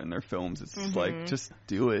work out in their films. It's like just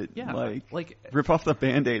do it. Yeah. Like rip off the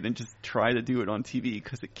Band-Aid and just try to do it on TV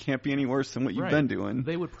because it can't be any worse than what you've been doing.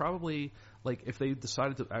 They would probably like if they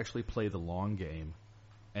decided to actually play the long game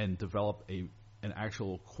and develop an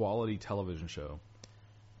actual quality television show,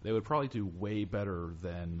 they would probably do way better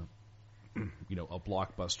than a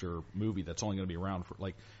blockbuster movie that's only going to be around for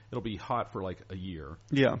like it'll be hot for like a year.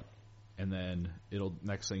 Yeah. And then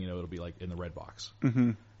next thing you know it'll be like in the red box.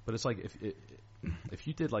 Mm-hmm. But it's like if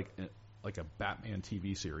you did like a Batman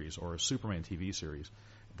TV series or a Superman TV series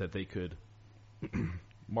that they could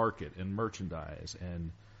market and merchandise and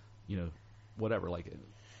whatever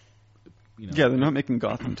they're not making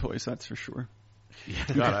Gotham toys, that's for sure. Yeah,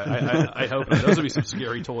 God, I hope not. Those would be some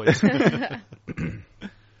scary toys.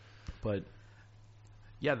 But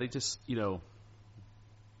yeah, they just I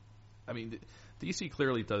mean, DC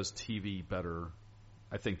clearly does TV better,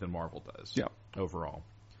 I think, than Marvel does. Yeah. Overall.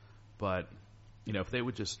 But if they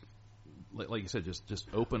would just like you said, just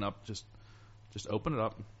open up, just open it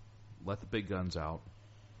up, let the big guns out.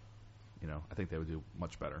 I think they would do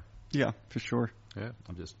much better. Yeah, for sure. Yeah.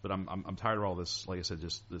 I'm tired of all this. Like I said,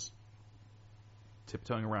 just this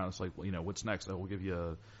tiptoeing around. It's like, what's next? Oh, we'll give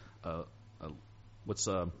you what's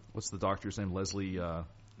the doctor's name? Leslie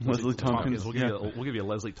Tompkins. We'll give you a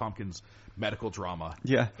Leslie Tompkins medical drama.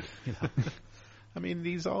 Yeah. I mean,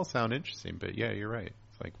 these all sound interesting, but yeah, you're right.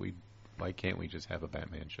 It's like why can't we just have a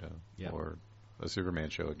Batman show or a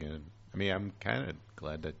Superman show again? I mean, I'm kind of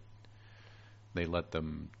glad that they let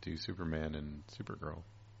them do Superman and Supergirl.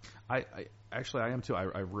 I actually am too.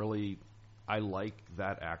 I like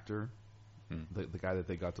that actor, the guy that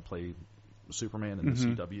they got to play Superman in the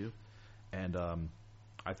CW, and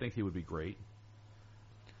I think he would be great.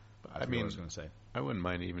 I mean, what I was going to say. I wouldn't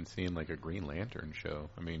mind even seeing like a Green Lantern show.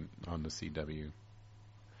 I mean, on the CW,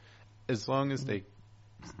 as long as they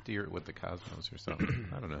steer it with the Cosmos or something.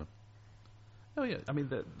 I don't know. Oh yeah, I mean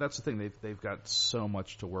that's the thing. They've got so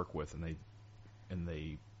much to work with, and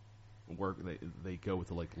they go with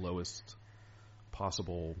the like lowest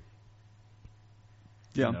possible.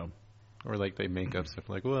 Yeah. You know, or like they make up stuff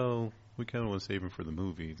like, well, we kind of want to save him for the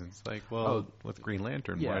movies. And it's like, well, with Green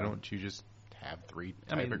Lantern, why don't you just have three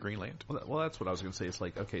type of Green Lantern? Well, that's what I was going to say. It's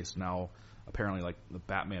like, okay, so now apparently like the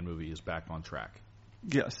Batman movie is back on track.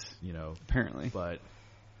 Yes. You know, apparently. But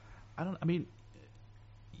I mean,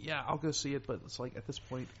 yeah, I'll go see it, but it's like at this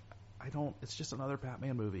point, it's just another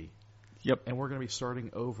Batman movie. Yep. And we're going to be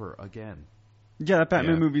starting over again. Yeah, that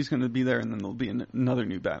Batman movie is going to be there, and then there'll be another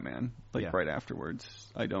new Batman, right afterwards.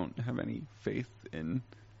 I don't have any faith in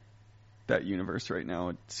that universe right now.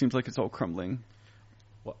 It seems like it's all crumbling.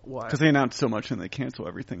 Because they announced so much, and they cancel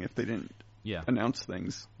everything if they didn't announce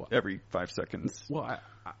things every 5 seconds. Well,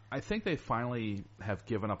 I think they finally have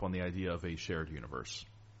given up on the idea of a shared universe.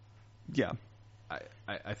 Yeah.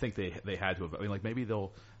 I think they had to have. I mean, like maybe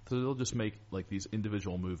they'll just make like these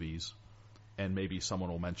individual movies, and maybe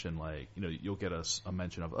someone will mention like, you know, you'll get a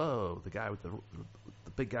mention of the guy with the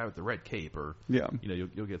big guy with the red cape, or you know,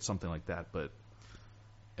 you'll get something like that, but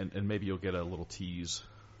and maybe you'll get a little tease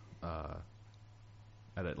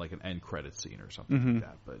at like an end credit scene or something like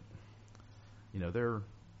that. But you know,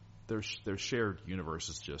 their shared universe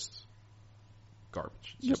is just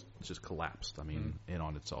garbage. It's just collapsed. I mean, in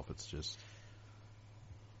on itself, it's just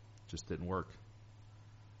didn't work.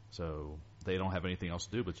 So they don't have anything else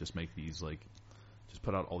to do but just make these just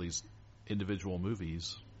put out all these individual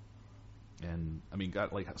movies. And I mean,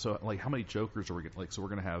 how many Jokers are we gonna, so we're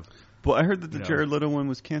gonna have? Well, I heard that the Jared Leto one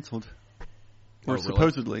was canceled, or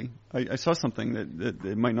supposedly. I saw something that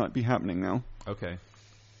it might not be happening now. Okay.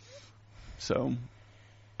 So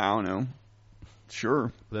I don't know.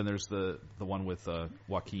 Sure. Then there's the one with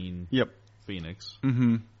Joaquin Phoenix.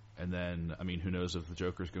 Mm-hmm. And then, I mean, who knows if the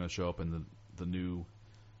Joker's going to show up in the new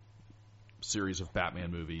series of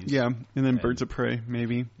Batman movies. Yeah, and then Birds of Prey,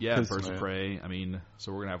 maybe. Yeah, Birds of Prey. I mean,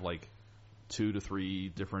 so we're going to have like 2 to 3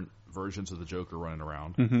 different versions of the Joker running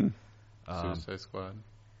around. Mm-hmm. Suicide Squad,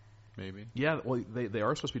 maybe. Yeah, well, they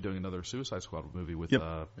are supposed to be doing another Suicide Squad movie with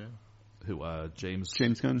James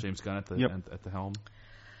Gunn. James Gunn at the helm.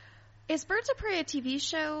 Is Birds of Prey a TV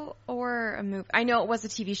show or a movie? I know it was a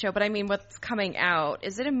TV show, but I mean, what's coming out?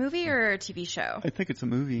 Is it a movie or a TV show? I think it's a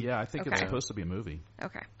movie. Yeah, I think it's supposed to be a movie.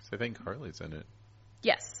 Okay. I think Harley's in it.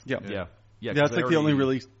 Yes. Yeah. That's like the only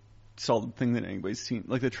really solid thing that anybody's seen.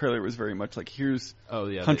 Like the trailer was very much like, here's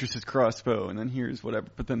Huntress's crossbow, and then here's whatever.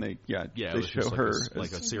 But then they show her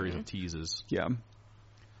like a series of teases. Yeah.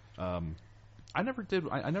 I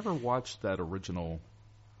never watched that original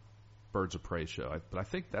Birds of Prey show, but I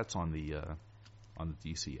think that's on the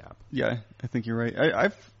DC app. Yeah, I think you're right.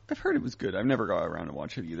 I've heard it was good. I've never got around to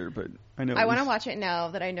watch it either, but I know I want to watch it now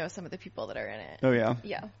that I know some of the people that are in it. Oh yeah,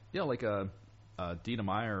 yeah. Like Dina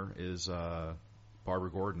Meyer is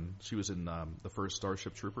Barbara Gordon. She was in the first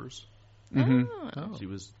Starship Troopers. Mm-hmm. Oh. She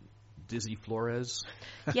was Dizzy Flores.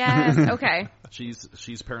 Yes. Okay.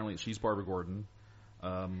 She's Barbara Gordon.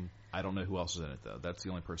 I don't know who else is in it though. That's the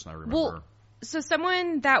only person I remember. Well, so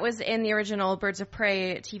someone that was in the original Birds of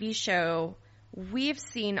Prey TV show, we've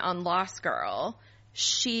seen on Lost Girl.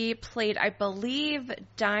 She played, I believe,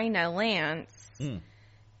 Dinah Lance,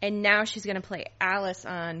 and now she's going to play Alice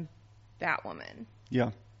on Batwoman.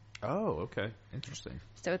 Yeah. Oh, okay. Interesting.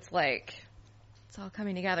 So it's like, it's all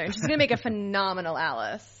coming together. And she's going to make a phenomenal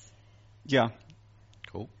Alice. Yeah.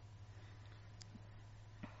 Cool.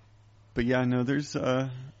 But yeah, no, there's,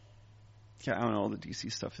 I don't know, all the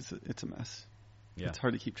DC stuff, it's a mess. Yeah. It's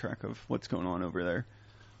hard to keep track of what's going on over there.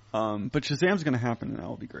 But Shazam's going to happen, and that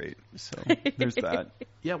will be great. So there's that.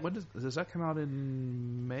 Yeah, when does that come out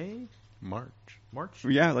in May? March?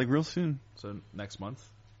 Yeah, like real soon. So next month?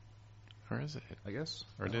 Or is it? I guess.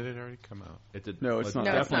 Or did it already come out? It did. No, it's not.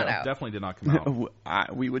 No, it's not out. Definitely did not come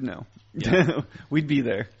out. We would know. Yeah. We'd be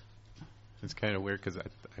there. It's kind of weird because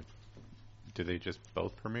did they just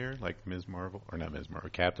both premiere? Like Ms. Marvel? Or not Ms. Marvel,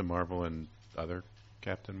 Captain Marvel and other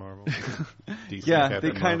Captain Marvel? DC yeah,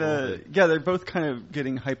 Captain they kind of. Yeah, they're both kind of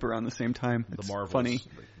getting hype around the same time. It's the Marvels, funny.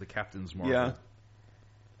 The Captain's Marvel. Yeah.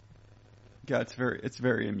 Yeah, it's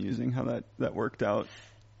very amusing how that worked out.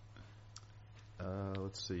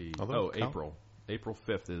 Let's see. April. April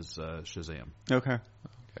 5th is Shazam. Okay.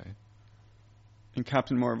 And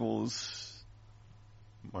Captain Marvel's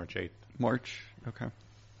March 8th. March. Okay.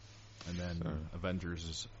 And then Avengers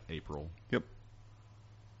is April. Yep.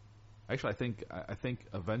 Actually, I think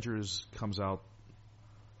Avengers comes out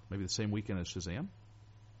maybe the same weekend as Shazam.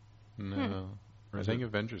 No, I think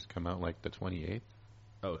Avengers come out like the 28th.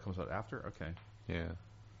 Oh, it comes out after. Okay. Yeah.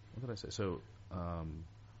 What did I say? So,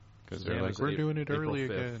 because they're like, we're doing it early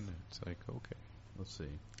again. It's like, okay. Let's see.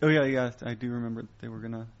 Oh yeah, I do remember they were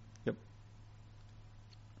gonna. Yep.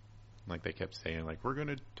 Like they kept saying, like, we're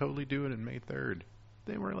gonna totally do it in May 3rd.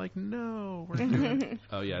 They were like, no, we're doing it.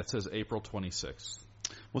 Oh yeah, it says April 26th.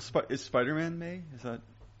 Well, is Spider-Man May? Is that?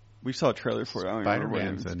 We saw a trailer for it. I don't remember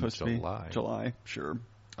when Spider-Man's it's in supposed July. to be. July, sure.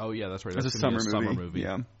 Oh yeah, that's right. It's That's a gonna summer be a movie.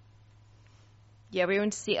 Yeah. Yeah, we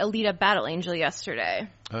went to see Alita Battle Angel yesterday.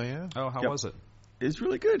 Oh, yeah? Oh, how was it? It's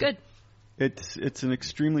really good. Good. It's an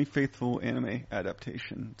extremely faithful anime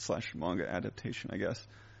adaptation / manga adaptation, I guess.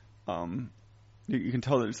 You can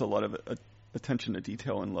tell there's a lot of attention to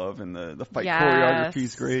detail and love, and the fight choreography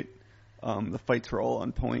is great. The fights were all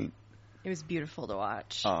on point. It was beautiful to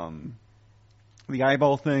watch. The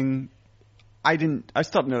eyeball thing, I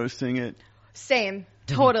stopped noticing it. Same.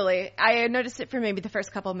 Totally. I noticed it for maybe the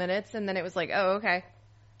first couple minutes, and then it was like, oh, okay.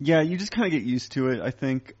 Yeah, you just kind of get used to it, I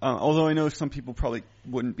think. Although I know some people probably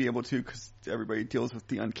wouldn't be able to because everybody deals with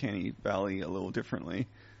the uncanny valley a little differently.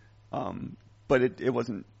 But it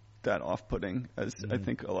wasn't that off-putting as I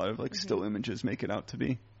think a lot of like still images make it out to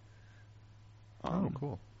be. Oh,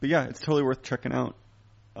 cool. But yeah, it's totally worth checking out.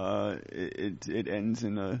 It ends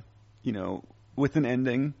in with an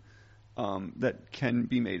ending that can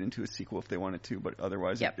be made into a sequel if they wanted to, but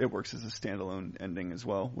otherwise it works as a standalone ending as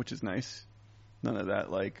well, which is nice. None of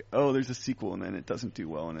that like, oh, there's a sequel and then it doesn't do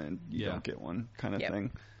well and then you don't get one kind of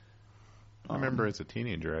thing. I remember as a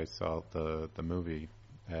teenager I saw the movie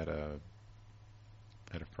at a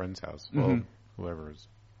friend's house. Well,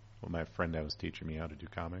 my friend that was teaching me how to do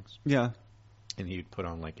comics. Yeah. And he'd put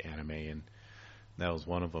on like anime, and that was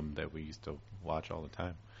one of them that we used to watch all the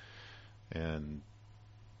time. And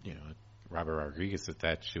Robert Rodriguez is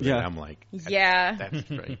that shoe, and I'm like, that's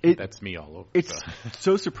right. That's me all over. It's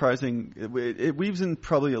so surprising. It weaves in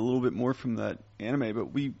probably a little bit more from that anime,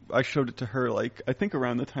 but I showed it to her like I think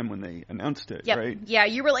around the time when they announced it, right? Yeah,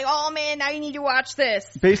 you were like, oh man, now you need to watch this.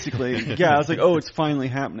 Basically, yeah, I was like, oh, it's finally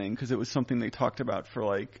happening because it was something they talked about for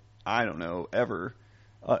like I don't know ever.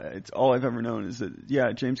 It's all I've ever known is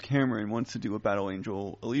that James Cameron wants to do a Battle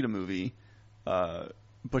Angel Alita movie,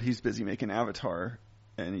 but he's busy making Avatar.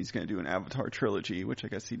 And he's going to do an Avatar trilogy, which I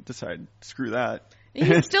guess he decided, screw that.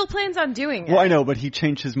 He still plans on doing it. Well, I know, but he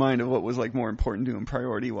changed his mind of what was like more important to him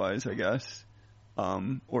priority-wise, I guess.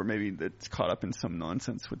 Or maybe that's caught up in some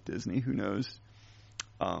nonsense with Disney, who knows.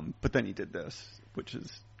 But then he did this, which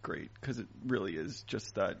is great, because it really is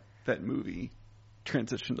just that movie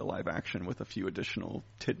transitioned to live action with a few additional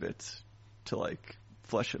tidbits to like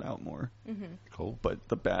flesh it out more. Mm-hmm. Cool. But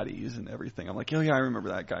the baddies and everything, I'm like, oh yeah, I remember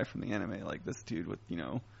that guy from the anime, like this dude with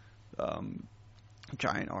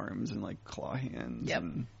giant arms and like claw hands. Yep.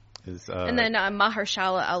 And then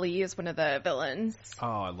Mahershala Ali is one of the villains. Oh,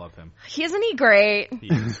 I love him. Isn't he great?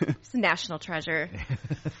 He's a national treasure.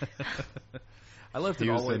 I loved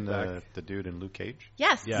him all the way back. The dude in Luke Cage?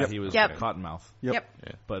 Yes. Yeah, he was Cottonmouth. Yep.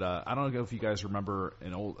 Yeah. But I don't know if you guys remember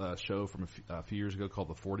an old show from a few years ago called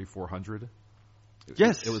The 4400.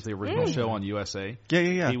 Yes. It was the original show on USA.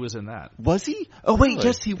 Yeah. He was in that. Was he? Oh, wait, Really?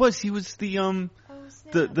 Yes, he was. He was the He was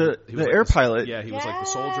the like air pilot. Yeah, he was like the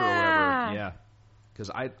soldier or whatever. Yeah.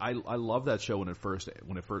 Because I love that show when it first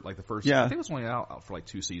like the first. Yeah. I think it was only out for like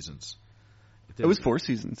 2 seasons. It was 4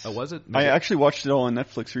 seasons. Oh, was it? I actually watched it all on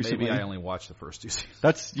Netflix recently. Maybe I only watched the first 2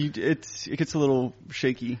 seasons. It gets a little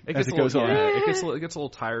shaky as it goes on. It gets a little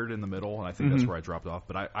tired in the middle, and I think that's where I dropped off.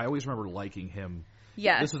 But I always remember liking him.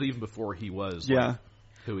 Yes. This was even before he was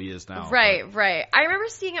who he is now. Right. I remember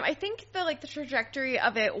seeing him. I think the trajectory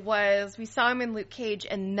of it was we saw him in Luke Cage,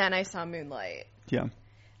 and then I saw Moonlight. Yeah.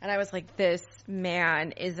 And I was like, this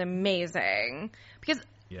man is amazing. Because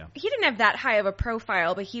he didn't have that high of a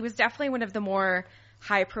profile, but he was definitely one of the more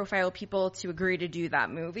high-profile people to agree to do that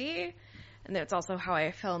movie. And that's also how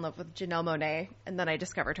I fell in love with Janelle Monáe, and then I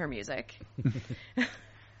discovered her music.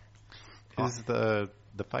 Is the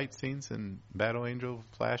fight scenes in Battle Angel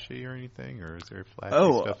flashy or anything, or is there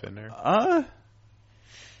flashy stuff in there?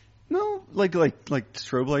 No, like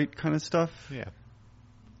strobe light kind of stuff. Yeah.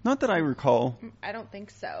 Not that I recall. I don't think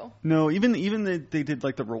so. No, even they did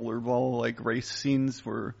like the rollerball like race scenes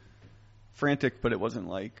were frantic, but it wasn't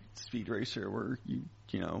like Speed Racer where you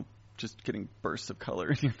just getting bursts of color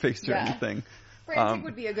in your face or anything. Frantic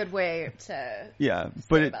would be a good way to say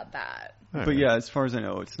about that. But yeah, as far as I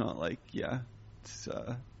know, it's not like it's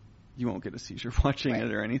you won't get a seizure watching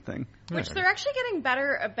it or anything. Which they're actually getting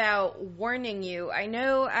better about warning you. I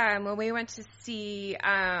know when we went to see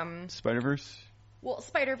Spider-Verse. Well,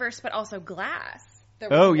 Spider-Verse, but also Glass. There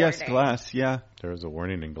was a Oh yes, warning. Glass. Yeah. There was a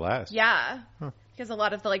warning in Glass. Yeah. Because a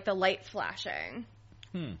lot of the light flashing.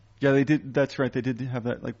 Yeah, they did. That's right. They did have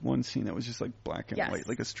that like one scene that was just like black and Yes. white,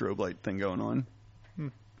 like a strobe light thing going on.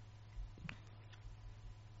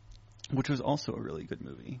 Which was also a really good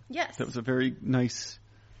movie. Yes. That was a very nice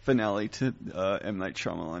finale to M. Night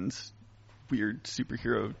Shyamalan's weird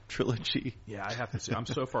superhero trilogy. Yeah, I have to see. I'm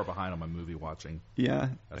so far behind on my movie watching. Yeah.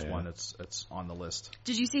 That's one that's on the list.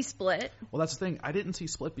 Did you see Split? Well, that's the thing. I didn't see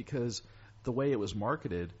Split because the way it was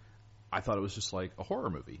marketed, I thought it was just like a horror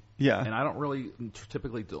movie. Yeah. And I don't really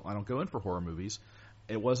typically I don't go in for horror movies.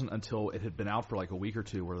 It wasn't until it had been out for like a week or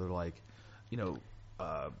two where they're like,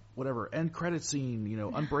 whatever, end credit scene,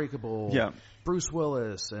 Unbreakable, Yeah. Bruce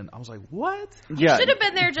Willis, and I was like, what? Yeah. Should have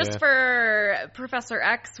been there just for Professor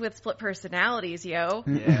X with split personalities, yo.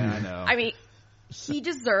 Yeah, I know. I mean, he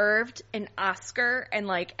deserved an Oscar and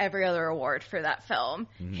like every other award for that film.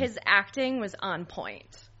 His acting was on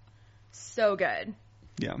point. So good.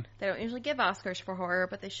 Yeah. They don't usually give Oscars for horror,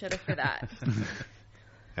 but they should have for that.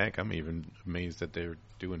 Heck, I'm even amazed that they're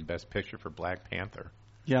doing Best Picture for Black Panther.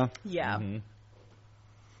 Yeah. Yeah.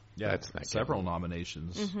 Yeah, That's not several good.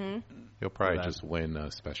 nominations. He'll probably that. just win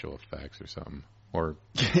special effects or something. Or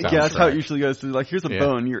Yeah, that's how it soundtrack. usually goes. They're like, here's a Yeah.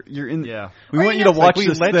 bone. You're in. Yeah. We Or, want you you to know, watch we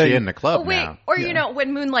this let thing. you in the club Oh, wait. now. Or, Yeah.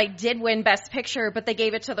 when Moonlight did win Best Picture, but they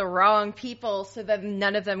gave it to the wrong people, so then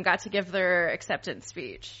none of them got to give their acceptance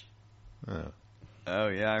speech. Oh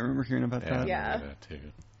yeah, I remember hearing about Yeah, I that. Yeah. remember that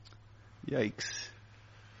too. Yikes.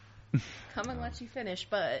 Come and let you finish,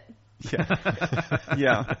 but Yeah.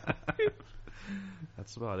 Yeah.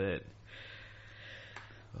 That's about it.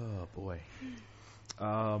 Oh boy.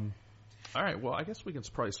 All right. Well, I guess we can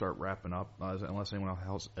probably start wrapping up, unless anyone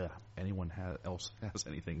else has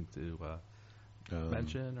anything to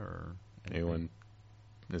mention or anything. Anyone?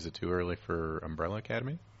 Is it too early for Umbrella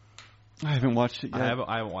Academy? I haven't watched it yet. I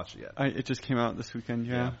haven't watched it yet. It just came out this weekend.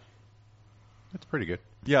 Yeah. That's pretty good.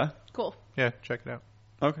 Yeah. cool. Yeah, check it out.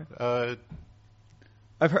 Okay.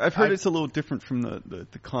 I've heard I've- it's a little different from the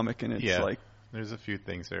comic, and it's Yeah. like There's a few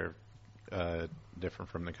things that are different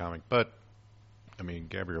from the comic, but I mean,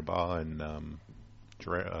 Gabrielle Ball and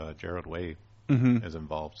Gerald Way is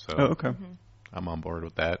involved, so oh okay. I'm on board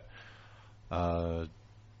with that. I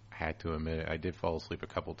had to admit, I did fall asleep a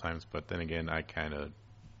couple times, but then again, I kind of,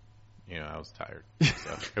 I was tired.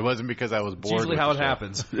 So it wasn't because I was It's bored. usually with how the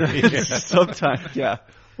it show. happens. Sometimes, yeah.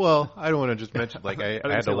 Well, I don't want to just mention, like, I had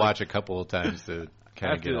say, to like- watch a couple of times to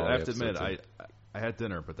kind of get all I the have to admit, episodes in. I had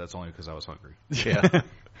dinner, but that's only because I was hungry. Yeah.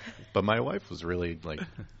 But my wife was really like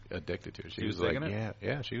addicted to it. She was was like, digging it?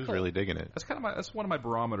 yeah, she was Cool. really digging it. That's one of my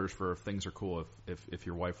barometers for if things are cool. If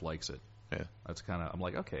your wife likes it, Yeah. that's kind of I'm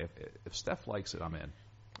like, okay, if Steph likes it, I'm in.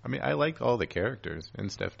 I mean, I like all the characters,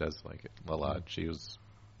 and Steph does like it a lot. She was,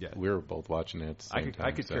 Yeah. we were both watching it at the same time.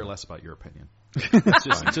 I could so- care less about your opinion.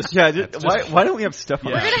 Why don't we have Steph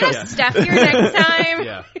on Yeah. the We're show? gonna have Steph here next time.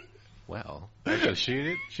 Yeah. Well,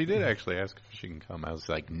 actually, she did actually ask if she can come. I was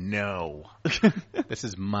like, no, this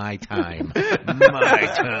is my time, my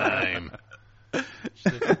time.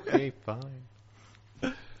 She's like, okay, fine.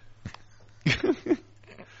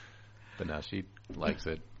 But no, she likes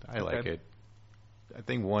it. I like Okay. it. I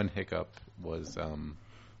think one hiccup was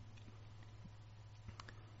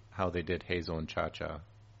how they did Hazel and Cha Cha.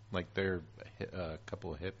 Like they're a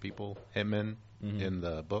couple of hitmen in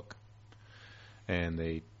the book, and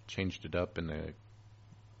they changed it up in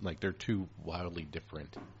they're two wildly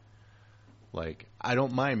different. Like I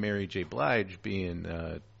don't mind Mary J. Blige being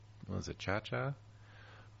what was it, Cha Cha?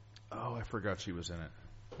 Oh, I forgot she was in it.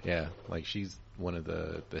 Yeah, like she's one of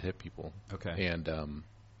the hit people. Okay. And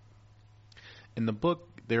in the book,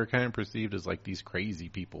 they're kind of perceived as like these crazy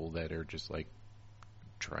people that are just like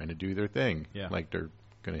trying to do their thing. Yeah. Like they're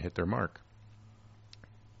going to hit their mark.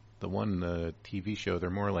 The TV show, they're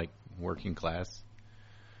more like working class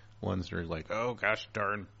ones. Are like, oh gosh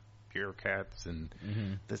darn bureaucrats and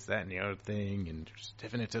this, that, and the other thing, and they're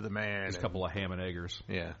stiffing it to the man. There's a couple of ham and eggers.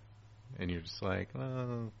 Yeah. And you're just like,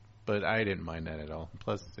 well, but I didn't mind that at all.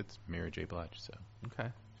 Plus, it's Mary J. Blige, so Okay.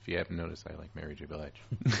 if you haven't noticed, I like Mary J. Blige.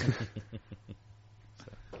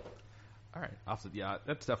 All right.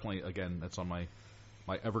 That's definitely, again, that's on my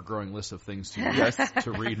ever-growing list of things to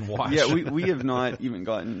to read and watch. Yeah, we have not even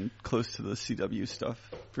gotten close to the CW stuff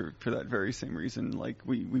for that very same reason. Like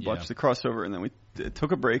we watched the crossover and then we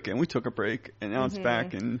took a break and we took a break and now it's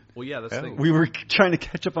back and Well, yeah, that's the thing. we were trying to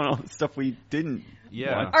catch up on all the stuff we didn't.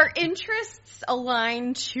 Yeah. watch. Our interests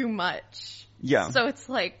align too much. Yeah. So it's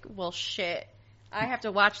like, well, shit. I have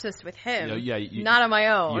to watch this with him. You- not on my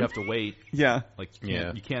own. You have to wait. Yeah. Like,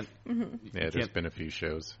 Yeah. you can't Yeah, there's can't- been a few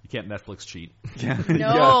shows. You can't Netflix cheat. Yeah.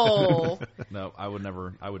 No. No, No, I would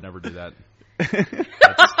never do that.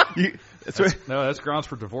 That's grounds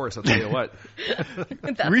for divorce. I'll tell you what.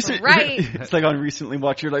 That's right. It's like on Recently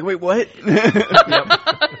Watched. You're like, wait, what?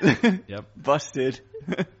 Yep. Busted.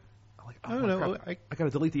 I'm like, I don't know. I got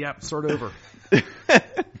to delete the app and start over.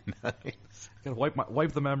 Nice. Got to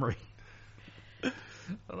wipe the memory. I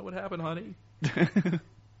don't know what happened, honey. I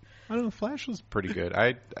don't know. Flash was pretty good.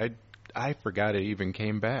 I forgot it even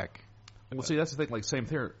came back. Well, see, that's the thing. Like, same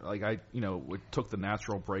thing. Like, we took the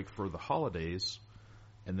natural break for the holidays,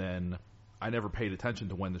 and then I never paid attention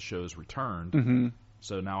to when the shows returned. Mm-hmm.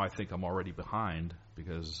 So now I think I'm already behind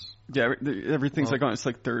because everything's like on its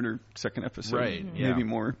like third or second episode, right? Yeah. Maybe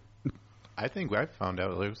more. I think I found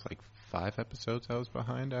out it was like 5 episodes I was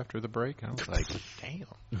behind after the break. I was like, damn.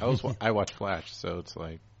 I watched Flash, so it's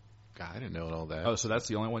like, God, I didn't know all that. Oh, so that's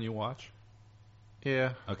the only one you watch?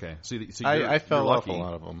 Yeah. Okay. See, I fell you're off lucky. a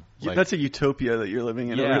lot of them. Like, that's a utopia that you're living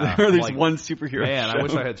in Yeah, over there. Where there's like, one superhero Man, show. I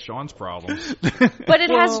wish I had Sean's problems. But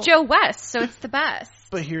it has Joe West, so it's the best.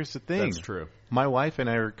 But here's the thing. That's true. My wife and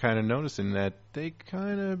I are kind of noticing that they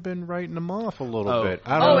kind of been writing them off a little Oh. bit.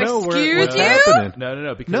 I don't know what's excuse you? happening.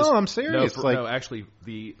 No. Because No, I'm serious. No, actually,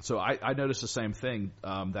 so I noticed the same thing.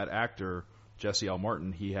 That actor Jesse L.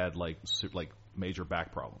 Martin, he had like major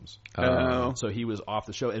back problems. Oh. So he was off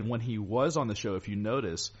the show, and when he was on the show, if you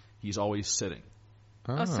notice, he's always sitting.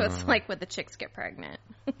 Oh, so it's like when the chicks get pregnant.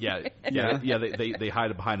 Yeah. They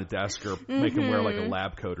hide behind a desk or make him wear like a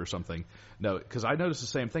lab coat or something. No, because I noticed the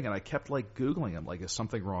same thing, and I kept like Googling him, like, is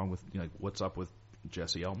something wrong with what's up with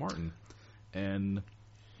Jesse L. Martin? And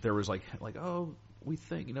there was like oh, we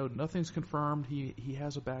think nothing's confirmed. He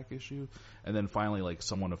has a back issue, and then finally like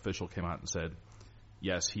someone official came out and said,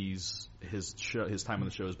 yes, his time on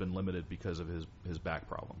the show has been limited because of his back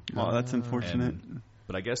problem. Oh, that's unfortunate.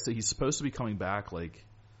 But I guess that he's supposed to be coming back like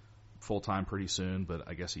full time pretty soon. But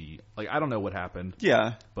I guess I don't know what happened.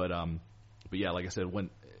 Yeah. But yeah, like I said, when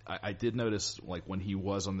I did notice like when he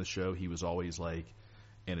was on the show, he was always like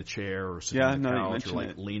in a chair or sitting on the couch or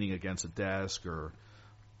like leaning against a desk or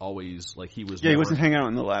always like he was. Yeah, he wasn't hanging out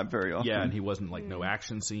in the lab very often. Yeah, and he wasn't like no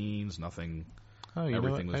action scenes, nothing. Oh,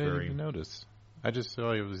 everything was I didn't very. even notice. I just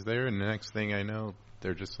saw he was there, and the next thing I know,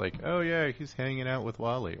 they're just like, "Oh yeah, he's hanging out with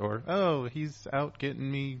Wally," or "Oh, he's out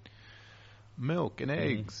getting me milk and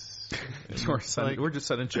eggs." And we're just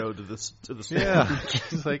sending Joe to the store. Yeah,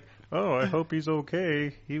 it's like, "Oh, I hope he's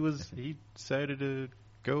okay." He decided to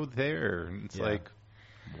go there, and it's like,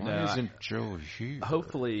 why isn't Joe here?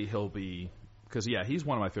 Hopefully he'll be, because he's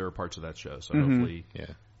one of my favorite parts of that show. So hopefully,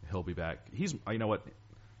 he'll be back. He's, you know what,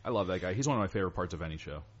 I love that guy. He's one of my favorite parts of any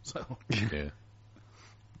show. So yeah.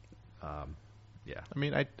 Yeah. I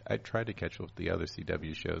mean, I tried to catch up with the other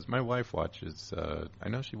CW shows. My wife watches, I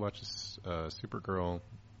know she watches Supergirl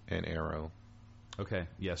and Arrow. Okay.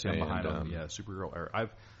 Yeah, see, I'm behind on, Supergirl.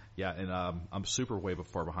 I'm super way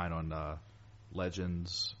far behind on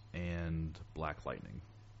Legends and Black Lightning.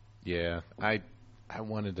 Yeah, I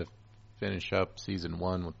wanted to finish up season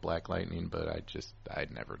 1 with Black Lightning, but I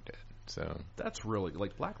never did. So that's really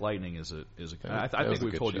like Black Lightning is a. I think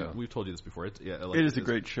we've told you this before. It is a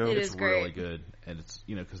great show. It's really good, and it's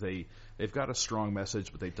because they've got a strong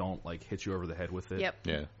message, but they don't like hit you over the head with it. Yep.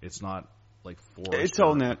 Yeah. It's not like forced. It's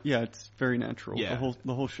all it's very natural. Yeah.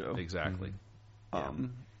 The whole show. Exactly.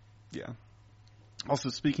 Yeah. Also,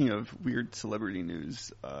 speaking of weird celebrity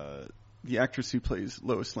news, the actress who plays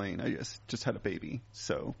Lois Lane, I guess, just had a baby,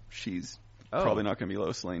 so she's probably not going to be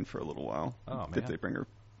Lois Lane for a little while. Oh man. If they bring her.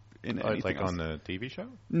 Like on the TV show?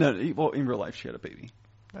 No, well, in real life she had a baby.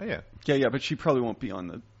 Oh, yeah. Yeah, but she probably won't be on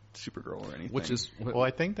the Supergirl or anything. Which is... Well,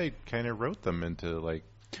 I think they kind of wrote them into, like...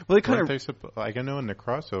 Well, they kind of... Like, I know in the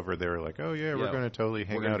crossover, they were like, oh, yeah, we're going to totally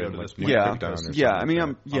hang out in, like,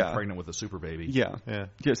 I'm pregnant with a super baby. Yeah,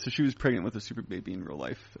 so she was pregnant with a super baby in real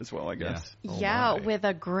life as well, I guess. Yeah, with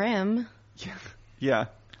a Grimm. Yeah.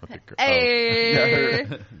 Hey.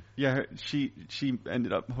 She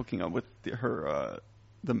ended up hooking up with her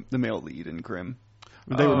the male lead in Grimm.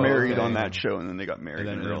 They were married on that show, and then they got married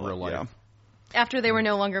in real life. Yeah. After they were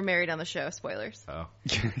no longer married on the show. Spoilers. Oh,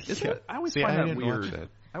 I always find that weird.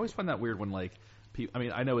 I always find that weird when like people. I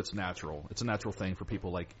mean, I know it's natural. It's a natural thing for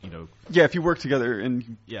people like Yeah, if you work together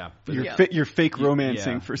and you're fake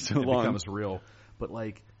romancing for so long, it becomes real. But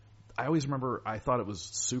like, I always remember I thought it was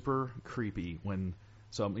super creepy when.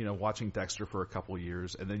 So I'm, watching Dexter for a couple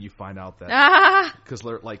years, and then you find out that because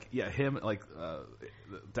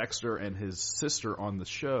Dexter and his sister on the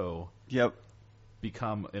show,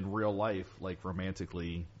 become in real life like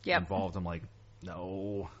romantically involved. I'm like,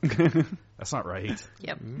 no, that's not right.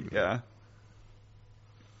 Yep. Yeah.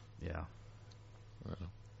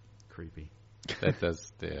 Creepy. That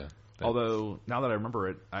does, yeah. Although, now that I remember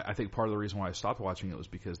it, I think part of the reason why I stopped watching it was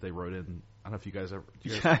because they wrote in, I don't know if you guys ever...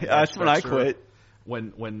 That's when I quit.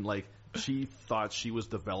 When like, she thought she was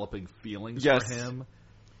developing feelings Yes. for him.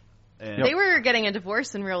 And They were getting a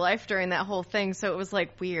divorce in real life during that whole thing, so it was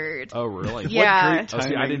like weird. Oh, really? Yeah. What great Oh, see, I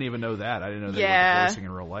timing. didn't even know that. I didn't know they Yeah. were divorcing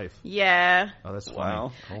in real life. Yeah. Oh, that's funny.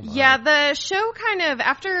 Wow. Oh, my. Yeah, the show kind of,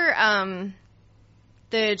 after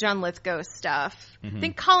the John Lithgow stuff, I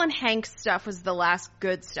think Colin Hanks stuff was the last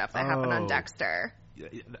good stuff that happened on Oh. Dexter.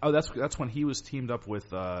 Oh, that's when he was teamed up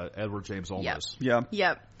with Edward James Olmos. Yeah.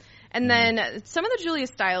 Yep. And then some of the Julia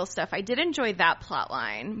Stiles stuff, I did enjoy that plot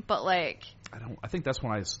line, but like... I think that's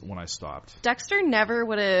when I stopped. Dexter never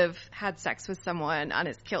would have had sex with someone on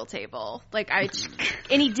his kill table. Like,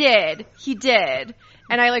 and he did.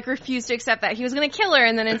 And I, like, refused to accept that. He was going to kill her,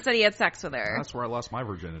 and then instead he had sex with her. That's where I lost my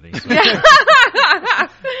virginity. So. Yeah,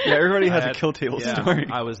 everybody has a kill table story.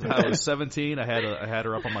 I was 17. I had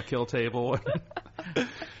her up on my kill table,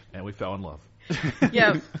 and we fell in love.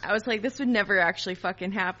 Yep. I was like, this would never actually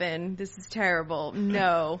fucking happen. This is terrible.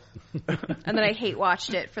 No. And then I hate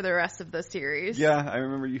watched it for the rest of the series. Yeah, I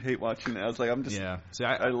remember you hate watching it. I was like, I'm just... Yeah. See,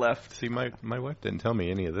 I left. See, my wife didn't tell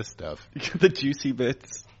me any of this stuff. The juicy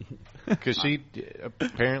bits. Because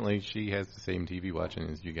apparently she has the same TV watching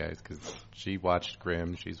as you guys. Because she watched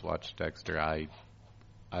Grimm, she's watched Dexter.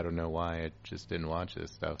 I don't know why I just didn't watch this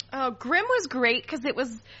stuff. Oh, Grimm was great because it was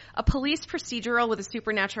a police procedural with a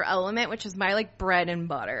supernatural element, which is my, like, bread and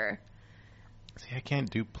butter. See, I can't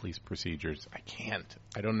do police procedures. I can't.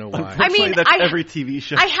 I don't know why. I mean, that's every TV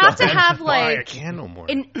show. I have to have, Why I like, can't no more.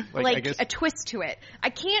 like I guess, a twist to it. I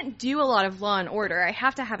can't do a lot of Law and Order. I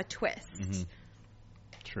have to have a twist.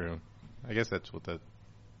 true. I guess that's what the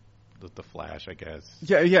Flash, I guess.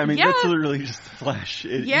 Yeah, I mean, Yeah. that's literally just Flash.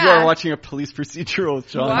 You Yeah. are watching a police procedural with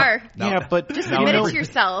John. You are. Yeah, but Just Now admit it every- to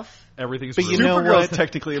yourself. everything's But you real. know Supergirl's what?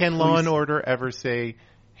 technically a Can Law police- and Order ever say,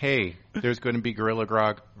 "Hey, there's going to be Gorilla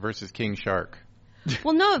Grodd versus King Shark"?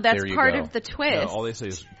 Well, no, that's There you part go. of the No, twist. all they say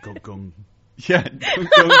is go go. Yeah.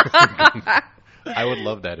 I would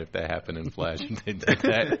love that if that happened in Flash. They did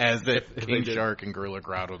that as if King did. Shark and Gorilla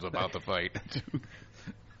Grodd was about to fight.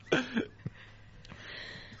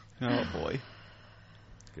 Oh, boy.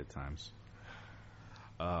 Good times.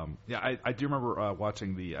 Yeah, I do remember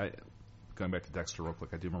watching going back to Dexter real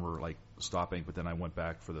quick. I do remember like stopping, but then I went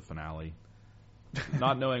back for the finale,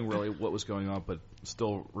 not knowing really what was going on, but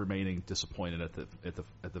still remaining disappointed at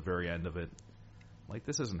the very end of it. Like,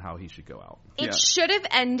 this isn't how he should go out. It Yeah. should have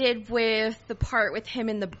ended with the part with him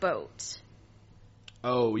in the boat.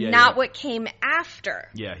 Oh yeah, Not yeah. what came after.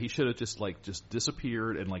 Yeah, he should have just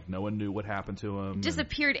disappeared and like no one knew what happened to him. and-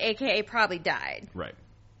 Disappeared, aka probably died. right.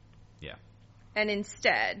 Yeah. And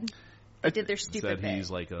instead, they did their stupid Instead, thing. he's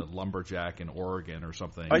like a lumberjack in Oregon or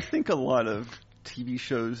something. I think a lot of TV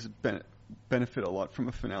shows benefit a lot from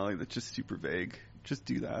a finale that's just super vague. Just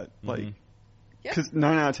do that. Like, Yeah. because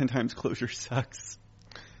 9 out of 10 times closure sucks.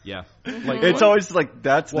 Yeah. Mm-hmm. It's always like,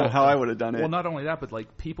 that's Well, not how I would have done it. Well, not only that, but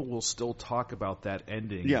like people will still talk about that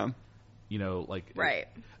ending. Yeah. You know, like Right.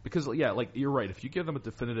 because yeah, like you're right. If you give them a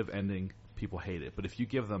definitive ending, people hate it. But if you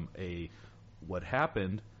give them a what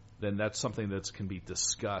happened, then that's something that can be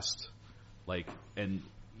discussed. Like and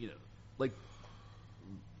you know, like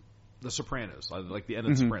The Sopranos, like the end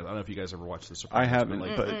of The Sopranos. I don't know if you guys ever watched The Sopranos. I haven't,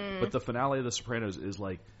 but but the finale of The Sopranos is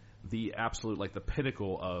like the absolute, like the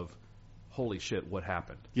pinnacle of holy shit, what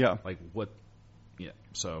happened? Yeah. Like what? Yeah.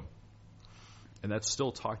 So, and that's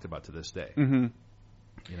still talked about to this day. Mm-hmm.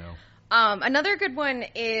 You know. Another good one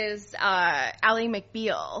is Ally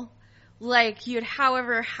McBeal. Like, you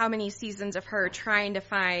had how many seasons of her trying to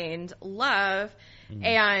find love.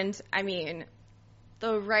 And, I mean,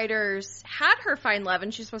 the writers had her find love,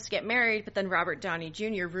 and she's supposed to get married, but then Robert Downey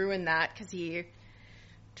Jr. ruined that because he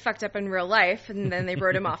fucked up in real life, and then they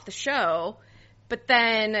wrote him off the show. But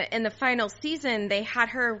then in the final season, they had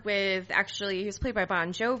her with, actually, he was played by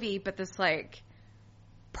Bon Jovi, but this, like,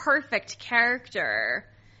 perfect character.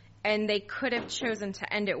 And they could have chosen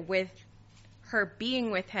to end it with her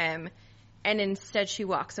being with him, and instead she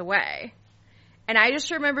walks away. And I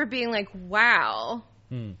just remember being like, wow.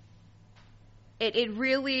 It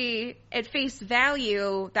really, at face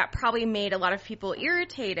value, that probably made a lot of people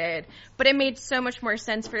irritated, but it made so much more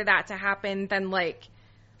sense for that to happen than, like,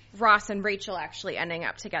 Ross and Rachel actually ending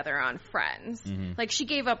up together on Friends. Like, she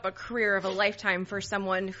gave up a career of a lifetime for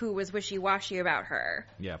someone who was wishy-washy about her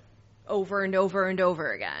Yeah. over and over and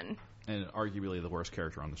over again. And arguably the worst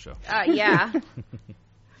character on the show. Yeah.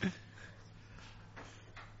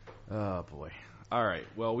 Oh boy. All right.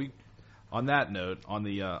 Well, on that note, on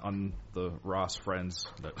the Ross Friends,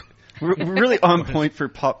 We're really on point for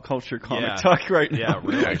pop culture comic talk right now. Yeah,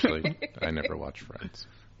 really. Actually, I never watched Friends.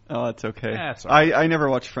 Oh, that's okay. Yeah, that's all right. I never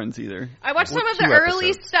watched Friends either. I watched some of the 2 early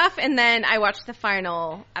episodes. stuff, and then I watched the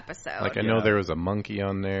final episode. Like I know there was a monkey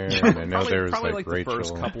on there, and I know there was probably like the Rachel.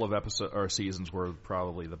 first couple of episodes or seasons were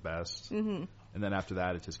probably the best, and then after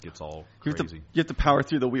that it just gets all crazy. You have to power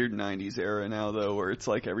through the weird '90s era now, though, where it's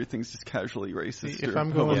like everything's just casually racist If or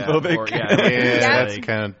I'm going- homophobic. That's That's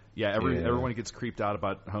kind of everyone gets creeped out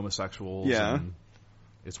about homosexuals. Yeah. And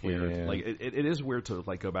it's weird. Yeah. Like it is weird to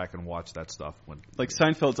like go back and watch that stuff when Like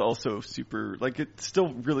Seinfeld's also super. Like it's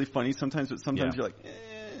still really funny sometimes, but sometimes Yeah. you're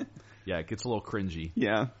like, yeah, it gets a little cringy.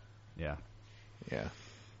 yeah. Yeah. yeah.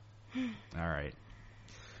 All right.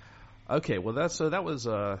 Okay, well that was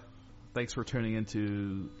thanks for tuning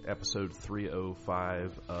into episode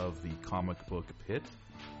 305 of the Comic Book Pit.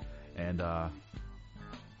 And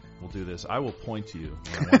we'll do this. I will point to you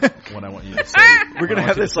when I want you to say. We're gonna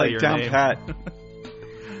have this like down pat.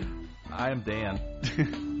 I am Dan,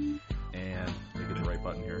 and let me get the right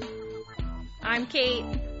button here. I'm Kate.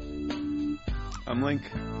 I'm Link.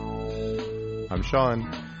 I'm Sean.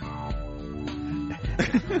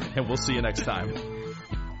 And we'll see you next time.